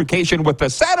 for an altercation with the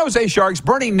San Jose Sharks'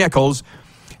 Bernie Nicholls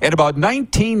in about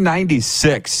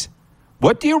 1996.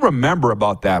 What do you remember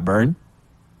about that, Bern?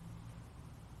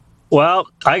 Well,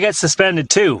 I got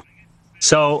suspended too.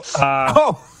 So,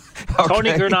 okay.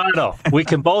 Tony Granato. We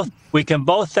can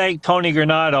both thank Tony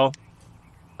Granato.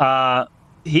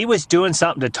 He was doing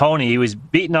something to Tony. He was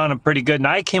beating on him pretty good, and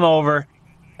I came over,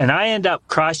 and I end up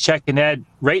cross-checking Ed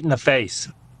right in the face.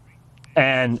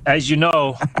 And as you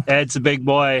know, Ed's a big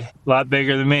boy, a lot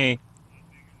bigger than me.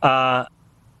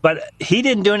 but he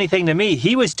didn't do anything to me.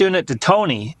 He was doing it to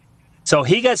Tony. So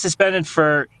he got suspended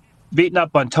for beating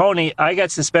up on Tony. I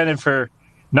got suspended for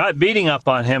not beating up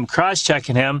on him,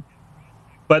 cross-checking him.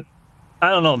 But I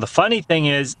don't know. The funny thing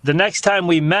is, the next time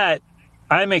we met,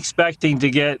 I'm expecting to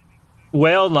get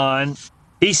wailed on.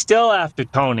 He's still after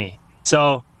Tony.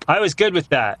 So I was good with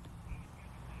that.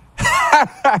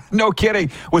 No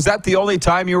kidding. Was that the only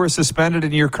time you were suspended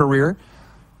in your career?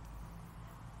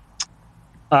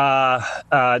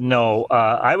 No.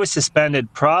 I was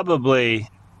suspended probably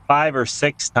 5 or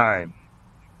 6 times.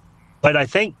 But I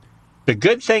think the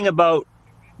good thing about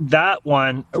that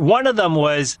one of them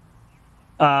was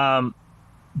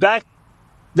back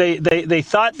they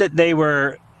thought that they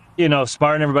were,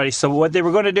 smart and everybody. So what they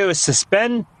were going to do is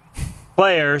suspend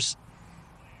players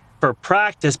for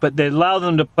practice, but they allow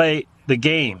them to play the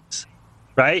games,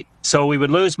 right? So we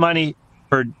would lose money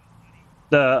for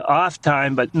the off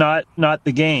time, but not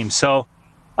the game. So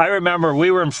I remember we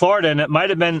were in Florida, and it might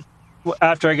have been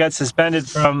after I got suspended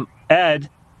from Ed.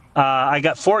 I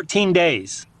got 14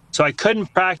 days, so I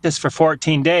couldn't practice for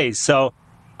 14 days. So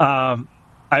I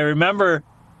remember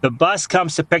the bus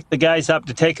comes to pick the guys up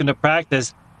to take them to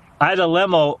practice. I had a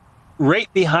limo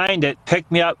right behind it,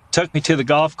 picked me up, took me to the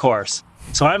golf course.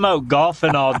 So I'm out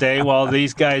golfing all day while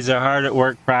these guys are hard at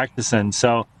work practicing.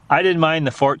 So I didn't mind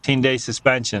the 14-day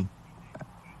suspension.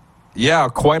 Yeah,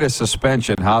 quite a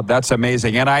suspension, huh? That's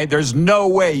amazing. And there's no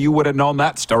way you would have known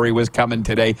that story was coming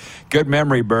today. Good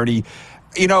memory, Bernie.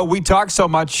 We talk so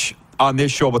much on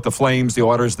this show about the Flames, the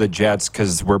Oilers, the Jets,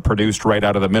 because we're produced right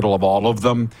out of the middle of all of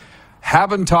them.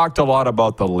 Haven't talked a lot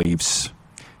about the Leafs.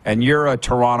 And you're a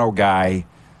Toronto guy.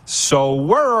 So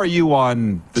where are you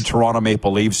on the Toronto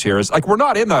Maple Leafs here? It's like we're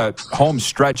not in the home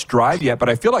stretch drive yet, but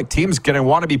I feel like teams going to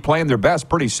want to be playing their best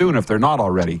pretty soon if they're not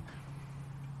already.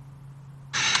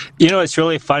 What's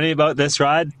really funny about this,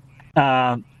 Rod?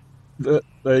 The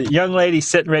young lady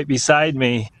sitting right beside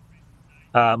me,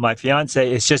 my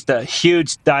fiance, is just a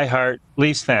huge diehard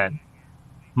Leafs fan.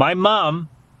 My mom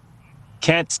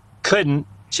couldn't,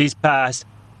 she's passed,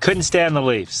 couldn't stand the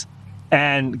Leafs.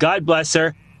 And God bless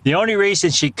her. The only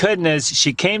reason she couldn't is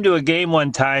she came to a game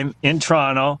one time in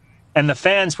Toronto, and the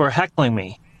fans were heckling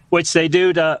me, which they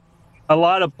do to a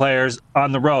lot of players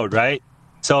on the road, right?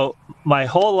 So my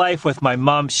whole life with my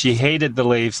mom, she hated the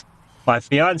Leafs. My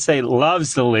fiance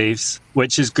loves the Leafs,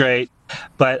 which is great.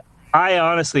 But I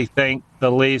honestly think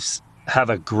the Leafs have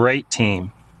a great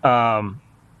team. Their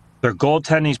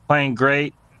goaltending's playing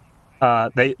great.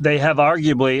 They have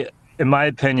arguably, in my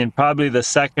opinion, probably the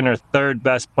second or third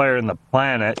best player in the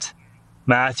planet,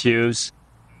 Matthews.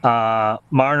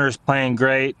 Marner's playing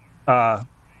great. Willie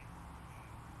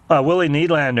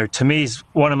Nylander, to me, is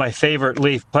one of my favorite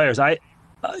Leaf players.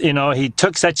 He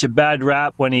took such a bad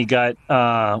rap when he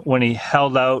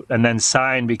held out and then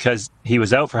signed because he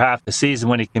was out for half the season.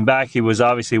 When he came back, he was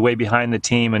obviously way behind the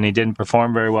team and he didn't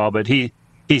perform very well. But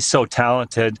he's so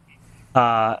talented.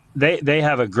 They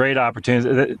have a great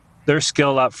opportunity. Their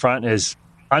skill up front is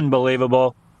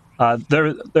unbelievable.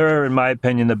 They're, in my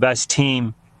opinion, the best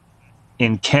team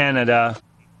in Canada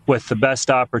with the best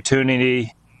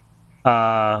opportunity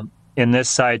in this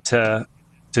side to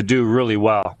do really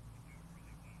well.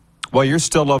 Well, you're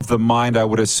still of the mind, I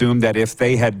would assume, that if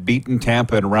they had beaten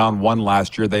Tampa in round 1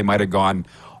 last year, they might have gone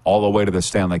all the way to the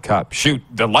Stanley Cup. Shoot,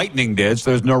 the Lightning did,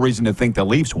 so there's no reason to think the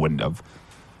Leafs wouldn't have.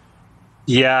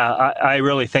 Yeah, I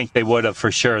really think they would have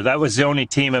for sure. That was the only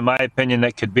team, in my opinion,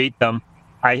 that could beat them.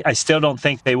 I still don't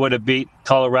think they would have beat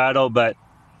Colorado, but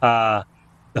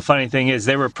the funny thing is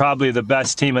they were probably the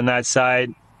best team in that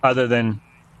side other than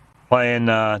playing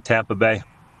Tampa Bay.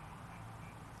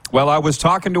 Well, I was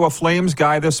talking to a Flames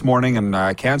guy this morning, and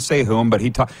I can't say whom, but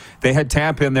they had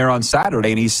Tampa in there on Saturday,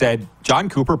 and he said John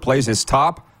Cooper plays his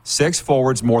top 6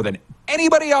 forwards more than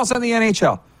anybody else in the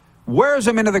NHL. Wears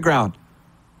them into the ground.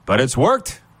 But it's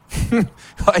worked.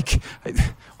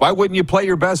 Why wouldn't you play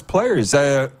your best players?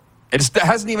 It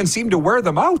hasn't even seemed to wear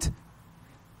them out.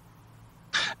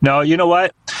 No, you know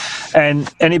what?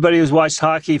 And anybody who's watched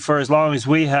hockey for as long as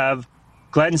we have,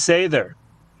 Glenn Sather.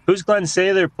 Who's Glenn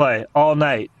Sather play all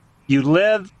night? You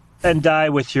live and die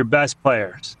with your best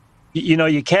players.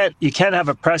 You can't have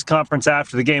a press conference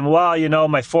after the game. Well,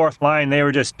 my fourth line, they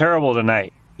were just terrible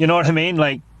tonight. You know what I mean?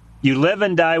 Like, you live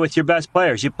and die with your best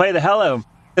players. You play the hell out of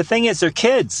them. The thing is, they're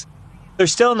kids. They're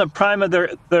still in the prime of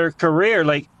their career.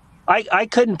 Like, I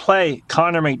couldn't play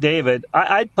Connor McDavid.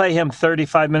 I'd play him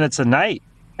 35 minutes a night,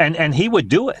 and he would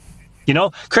do it.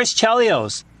 Chris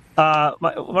Chelios,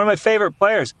 one of my favorite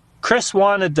players. Chris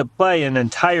wanted to play an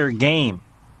entire game.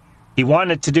 He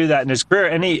wanted to do that in his career,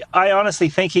 and I honestly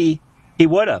think he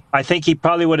would have. I think he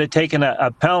probably would have taken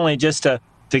a penalty just to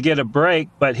to get a break,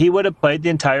 but he would have played the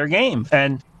entire game.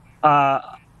 And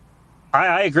I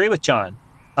agree with John.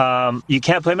 You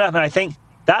can't play him enough. And I think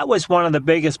that was one of the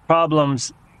biggest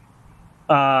problems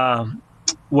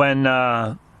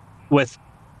when with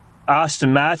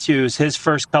Austin Matthews, his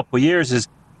first couple years, is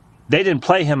they didn't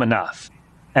play him enough.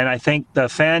 And I think the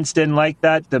fans didn't like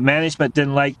that. The management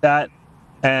didn't like that.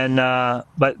 And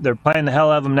but they're playing the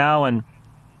hell out of him now. And,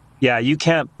 yeah, you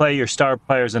can't play your star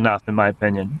players enough, in my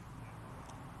opinion.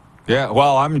 Yeah,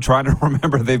 well, I'm trying to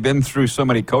remember. They've been through so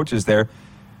many coaches there.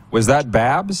 Was that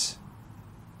Babs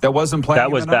that wasn't playing?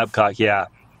 That was enough? Babcock, yeah.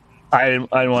 I didn't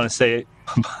want to say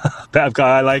Babcock,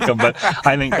 I like him, but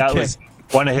I think that was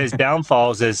one of his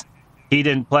downfalls is he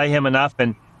didn't play him enough,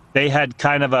 and they had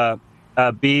kind of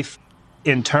a beef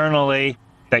internally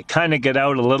that kind of get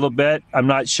out a little bit. I'm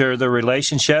not sure the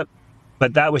relationship,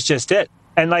 but that was just it.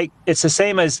 And, like, it's the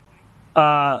same as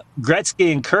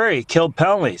Gretzky and Curry killed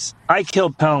penalties. I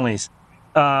killed penalties.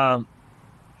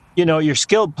 Your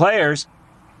skilled players,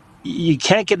 you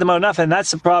can't get them out enough, and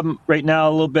that's the problem right now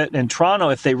a little bit in Toronto.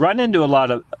 If they run into a lot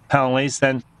of penalties,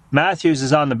 then Matthews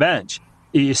is on the bench.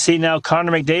 You see now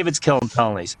Connor McDavid's killing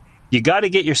penalties. You got to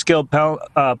get your skilled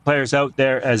players out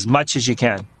there as much as you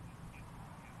can.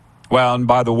 Well, and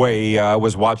by the way, I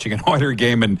was watching an Oiler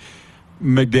game, and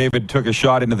McDavid took a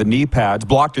shot into the knee pads,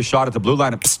 blocked a shot at the blue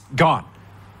line, and gone.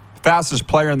 Fastest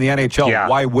player in the NHL. Yeah.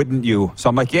 Why wouldn't you? So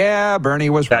I'm like, yeah, Bernie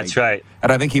was right. That's right.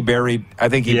 And I think he buried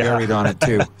on it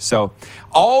too. So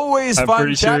always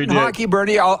fun chatting hockey,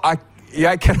 Bernie. I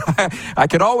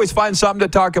can always find something to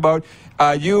talk about.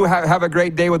 You have a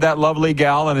great day with that lovely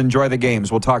gal and enjoy the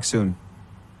games. We'll talk soon.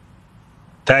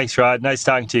 Thanks, Rod. Nice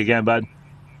talking to you again, bud.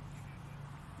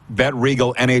 Bet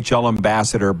Regal NHL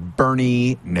ambassador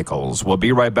Bernie Nicholls. We'll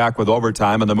be right back with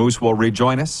overtime, and the Moose will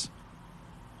rejoin us.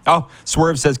 Oh,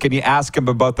 Swerve says, can you ask him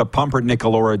about the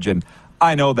pumpernickel origin?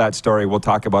 I know that story. We'll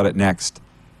talk about it next.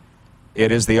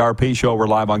 It is the RP Show. We're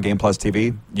live on Game Plus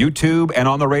TV, YouTube, and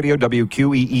on the radio,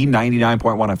 WQEE 99.1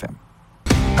 FM.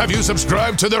 Have you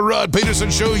subscribed to the Rod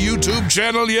Peterson Show YouTube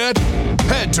channel yet?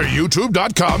 Head to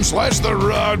youtube.com/The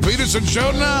Rod Peterson Show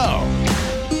now.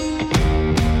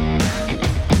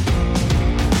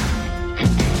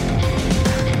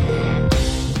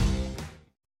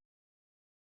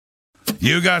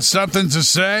 You got something to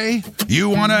say? You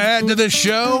want to add to the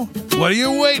show? What are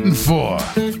you waiting for?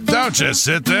 Don't just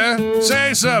sit there.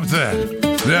 Say something.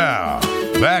 Now,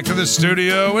 back to the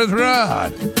studio with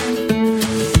Rod.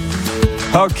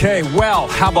 Okay, well,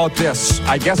 how about this?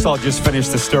 I guess I'll just finish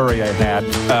the story I had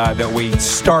that we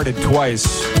started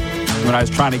twice when I was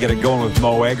trying to get it going with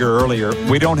Mo Egger earlier.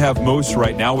 We don't have Moose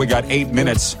right now. We got 8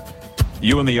 minutes.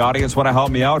 You in the audience want to help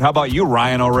me out? How about you,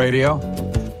 Ryan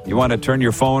O'Radio? You want to turn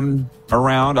your phone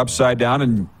around upside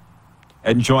down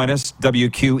and join us,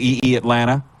 WQEE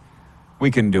Atlanta?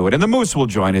 We can do it. And the Moose will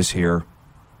join us here.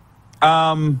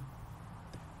 Couple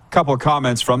of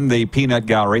comments from the Peanut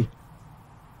Gallery.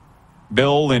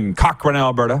 Bill in Cochrane,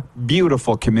 Alberta.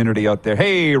 Beautiful community out there.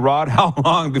 Hey, Rod, how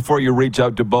long before you reach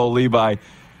out to Bo Levi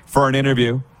for an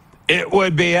interview? It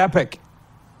would be epic.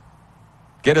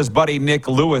 Get his buddy Nick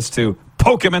Lewis to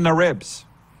poke him in the ribs.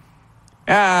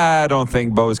 I don't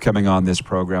think Bo's coming on this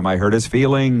program. I hurt his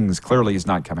feelings. Clearly, he's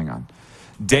not coming on.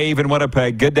 Dave in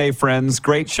Winnipeg. Good day, friends.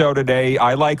 Great show today.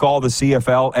 I like all the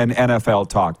CFL and NFL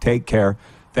talk. Take care.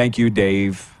 Thank you,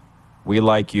 Dave. We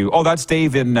like you. Oh, that's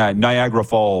Dave in Niagara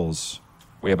Falls.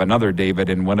 We have another David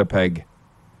in Winnipeg.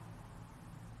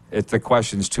 If the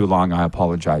question's too long, I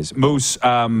apologize. Moose,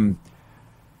 come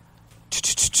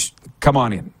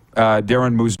on in.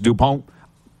 Darren Moose Dupont.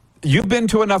 You've been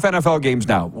to enough NFL games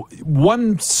now.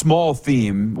 One small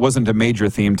theme, wasn't a major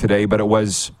theme today, but it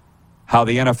was how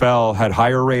the NFL had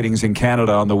higher ratings in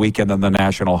Canada on the weekend than the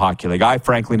National Hockey League. I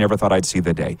frankly never thought I'd see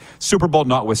the day. Super Bowl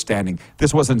notwithstanding.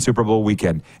 This wasn't Super Bowl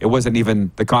weekend. It wasn't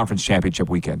even the conference championship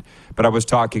weekend. But I was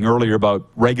talking earlier about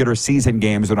regular season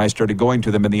games when I started going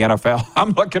to them in the NFL.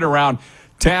 I'm looking around.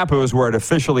 Tampa is where it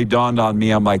officially dawned on me.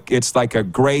 I'm like, it's like a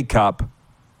Grey Cup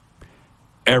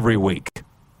every week.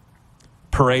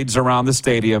 Parades around the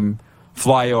stadium,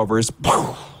 flyovers,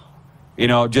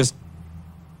 just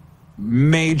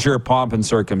major pomp and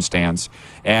circumstance.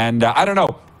 And I don't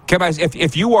know,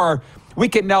 if you are, we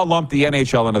can now lump the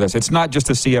NHL into this. It's not just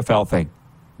a CFL thing.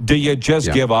 Do you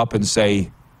just give up and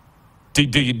say, do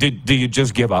you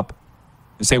just give up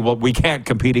and say, well, we can't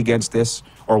compete against this,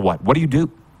 or what? What do you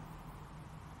do?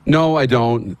 No, I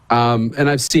don't. And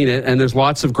I've seen it. And there's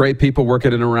lots of great people working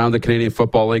in and around the Canadian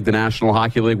Football League, the National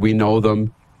Hockey League. We know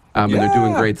them. And they're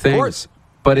doing great things.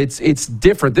 But it's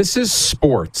different. This is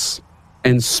sports.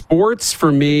 And sports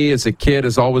for me as a kid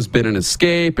has always been an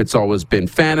escape. It's always been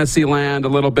fantasy land a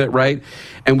little bit, right?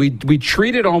 And we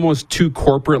treat it almost too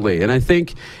corporately. And I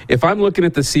think if I'm looking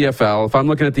at the CFL, if I'm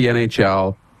looking at the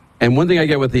NHL, and one thing I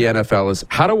get with the NFL is,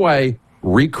 how do I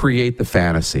recreate the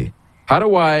fantasy? How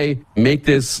do I make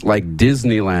this like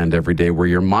Disneyland every day where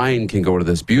your mind can go to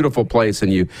this beautiful place?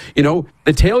 And you know,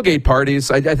 the tailgate parties,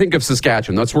 I think of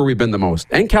Saskatchewan. That's where we've been the most.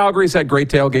 And Calgary's had great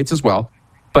tailgates as well.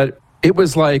 But it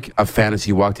was like a fantasy.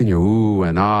 You walked in, you're ooh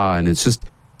and ah, and it's just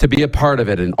to be a part of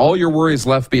it and all your worries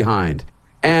left behind.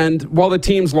 And while the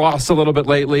team's lost a little bit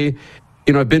lately,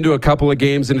 you know, I've been to a couple of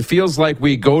games and it feels like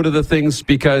we go to the things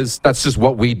because that's just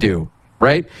what we do,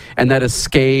 right? And that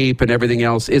escape and everything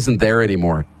else isn't there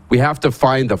anymore. We have to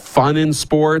find the fun in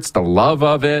sports, the love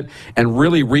of it, and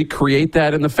really recreate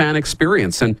that in the fan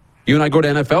experience. And you and I go to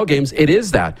NFL games, it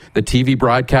is that. The TV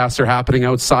broadcasts are happening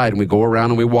outside, and we go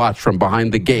around and we watch from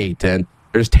behind the gate, and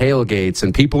there's tailgates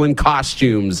and people in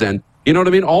costumes, and you know what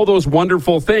I mean? All those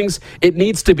wonderful things. It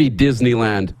needs to be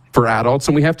Disneyland for adults,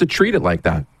 and we have to treat it like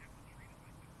that.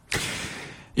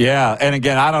 Yeah, and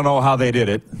again, I don't know how they did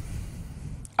it.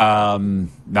 Now,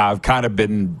 I've kind of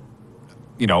been,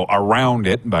 you know, around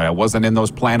it, but I wasn't in those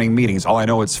planning meetings. All I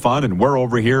know, it's fun, and we're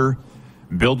over here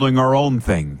building our own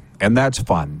thing. And that's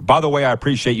fun. By the way, I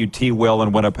appreciate you. T. Will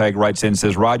in Winnipeg writes in,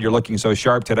 says, Rod, you're looking so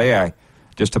sharp today. I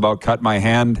just about cut my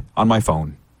hand on my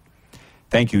phone.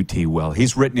 Thank you, T. Will.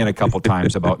 He's written in a couple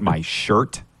times about my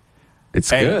shirt. It's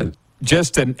good.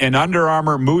 Just an Under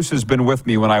Armour. Moose has been with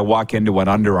me when I walk into an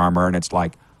Under Armour, and it's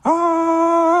like,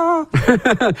 ah.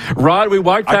 Rod, we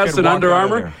walked past an Under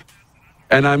Armour,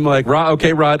 and I'm like, Rod,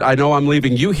 okay, Rod, I know I'm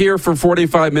leaving you here for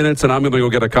 45 minutes, and I'm going to go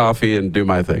get a coffee and do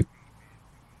my thing.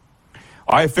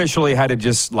 I officially had to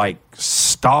just like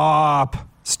stop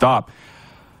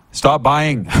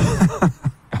buying. I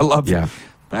love it.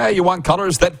 Yeah. You want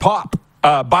colors that pop.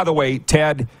 By the way,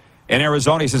 Ted in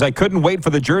Arizona, he says, I couldn't wait for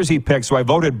the jersey pick, so I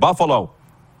voted Buffalo.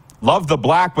 Love the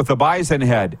black with the bison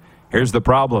head. Here's the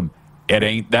problem. It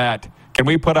ain't that. Can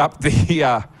we put up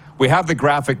the, we have the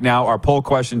graphic now. Our poll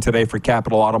question today for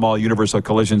Capital Auto Mall Universal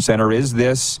Collision Center is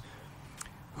this: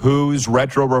 whose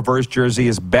retro reverse jersey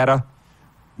is better?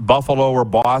 Buffalo or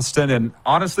Boston? And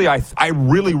honestly, I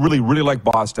really, really, really like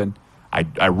Boston.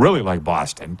 I really like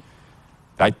Boston.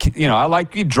 I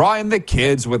like you drawing the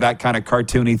kids with that kind of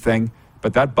cartoony thing,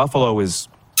 but that Buffalo is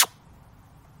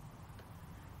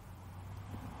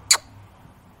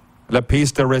la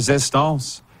piece de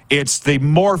resistance. It's the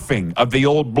morphing of the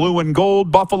old blue and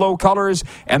gold Buffalo colors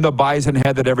and the bison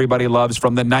head that everybody loves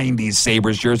from the 90s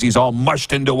Sabres jerseys all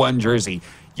mushed into one jersey.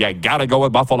 You got to go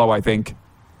with Buffalo, I think.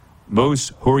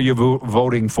 Moose, who are you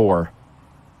voting for?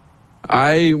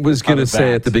 I was going to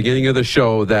say at the beginning of the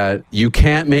show that you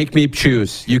can't make me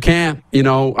choose. You can't. You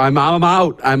know, I'm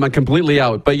out. I'm completely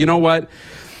out. But you know what?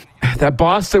 That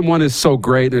Boston one is so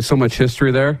great. There's so much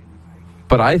history there.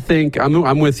 But I think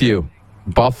I'm with you.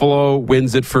 Buffalo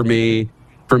wins it for me.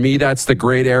 For me, that's the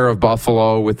great era of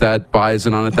Buffalo with that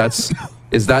bison on it.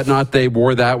 Is that not they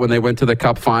wore that when they went to the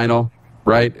Cup final,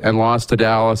 right, and lost to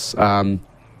Dallas?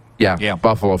 Yeah,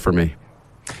 Buffalo for me.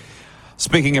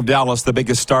 Speaking of Dallas, the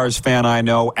biggest Stars fan I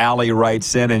know, Allie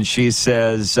writes in, and she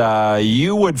says,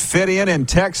 you would fit in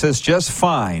Texas just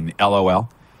fine, LOL,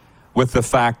 with the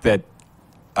fact that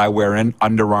I wear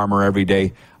Under Armour every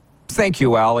day. Thank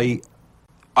you, Allie.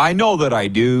 I know that I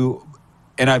do,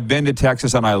 and I've been to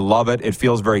Texas, and I love it. It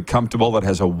feels very comfortable. It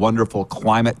has a wonderful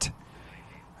climate.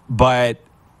 But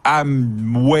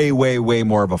I'm way, way, way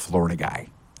more of a Florida guy.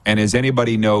 And as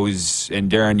anybody knows,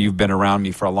 and Darren, you've been around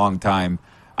me for a long time,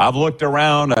 I've looked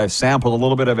around, I've sampled a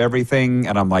little bit of everything,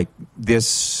 and I'm like,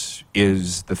 this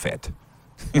is the fit.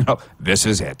 This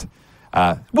is it.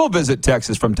 We'll visit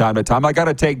Texas from time to time. I got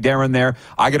to take Darren there.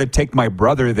 I got to take my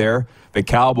brother there, the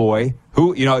cowboy,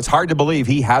 who, it's hard to believe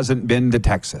he hasn't been to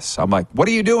Texas. I'm like, what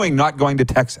are you doing not going to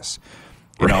Texas?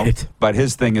 Right. But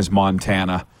his thing is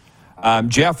Montana.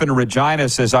 Jeff in Regina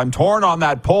says, I'm torn on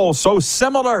that poll. So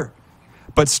similar,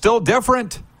 but still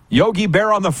different. Yogi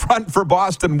Bear on the front for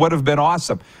Boston would have been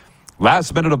awesome.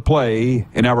 Last minute of play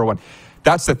in hour one.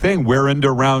 That's the thing. We're into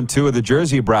round 2 of the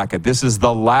jersey bracket. This is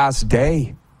the last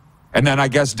day. And then I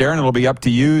guess, Darren, it'll be up to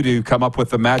you to come up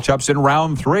with the matchups in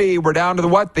round 3. We're down to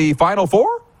the Final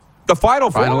 4? The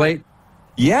Final 4? Final 8.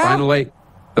 Yeah. Final 8.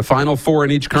 The Final 4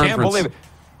 in each conference. Can't believe it.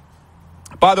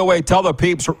 By the way, tell the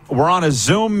peeps, we're on a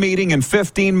Zoom meeting in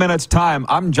 15 minutes' time.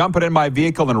 I'm jumping in my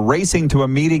vehicle and racing to a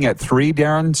meeting at 3,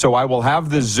 Darren, so I will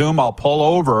have the Zoom. I'll pull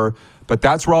over, but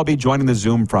that's where I'll be joining the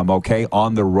Zoom from, okay,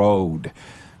 on the road.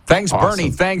 Thanks, Awesome.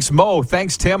 Bernie. Thanks, Mo.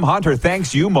 Thanks, Tim. Hunter.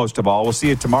 Thanks, you most of all. We'll see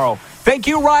you tomorrow. Thank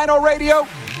you, Rhino Radio.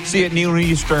 See you at noon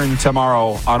Eastern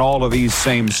tomorrow on all of these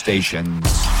same stations.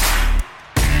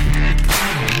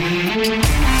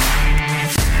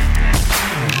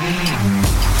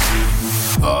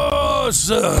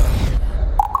 Awesome.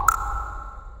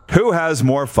 Who has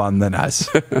more fun than us?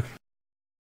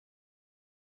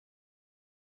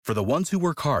 For the ones who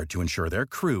work hard to ensure their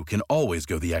crew can always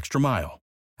go the extra mile,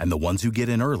 and the ones who get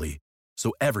in early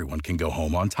so everyone can go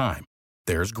home on time,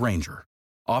 there's Grainger,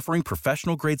 offering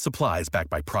professional-grade supplies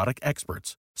backed by product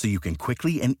experts so you can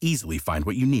quickly and easily find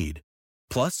what you need.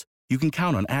 Plus, you can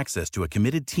count on access to a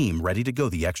committed team ready to go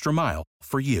the extra mile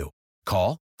for you.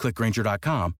 Call, click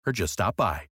Grainger.com, or just stop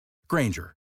by.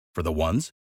 Grainger, for the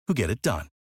ones who get it done.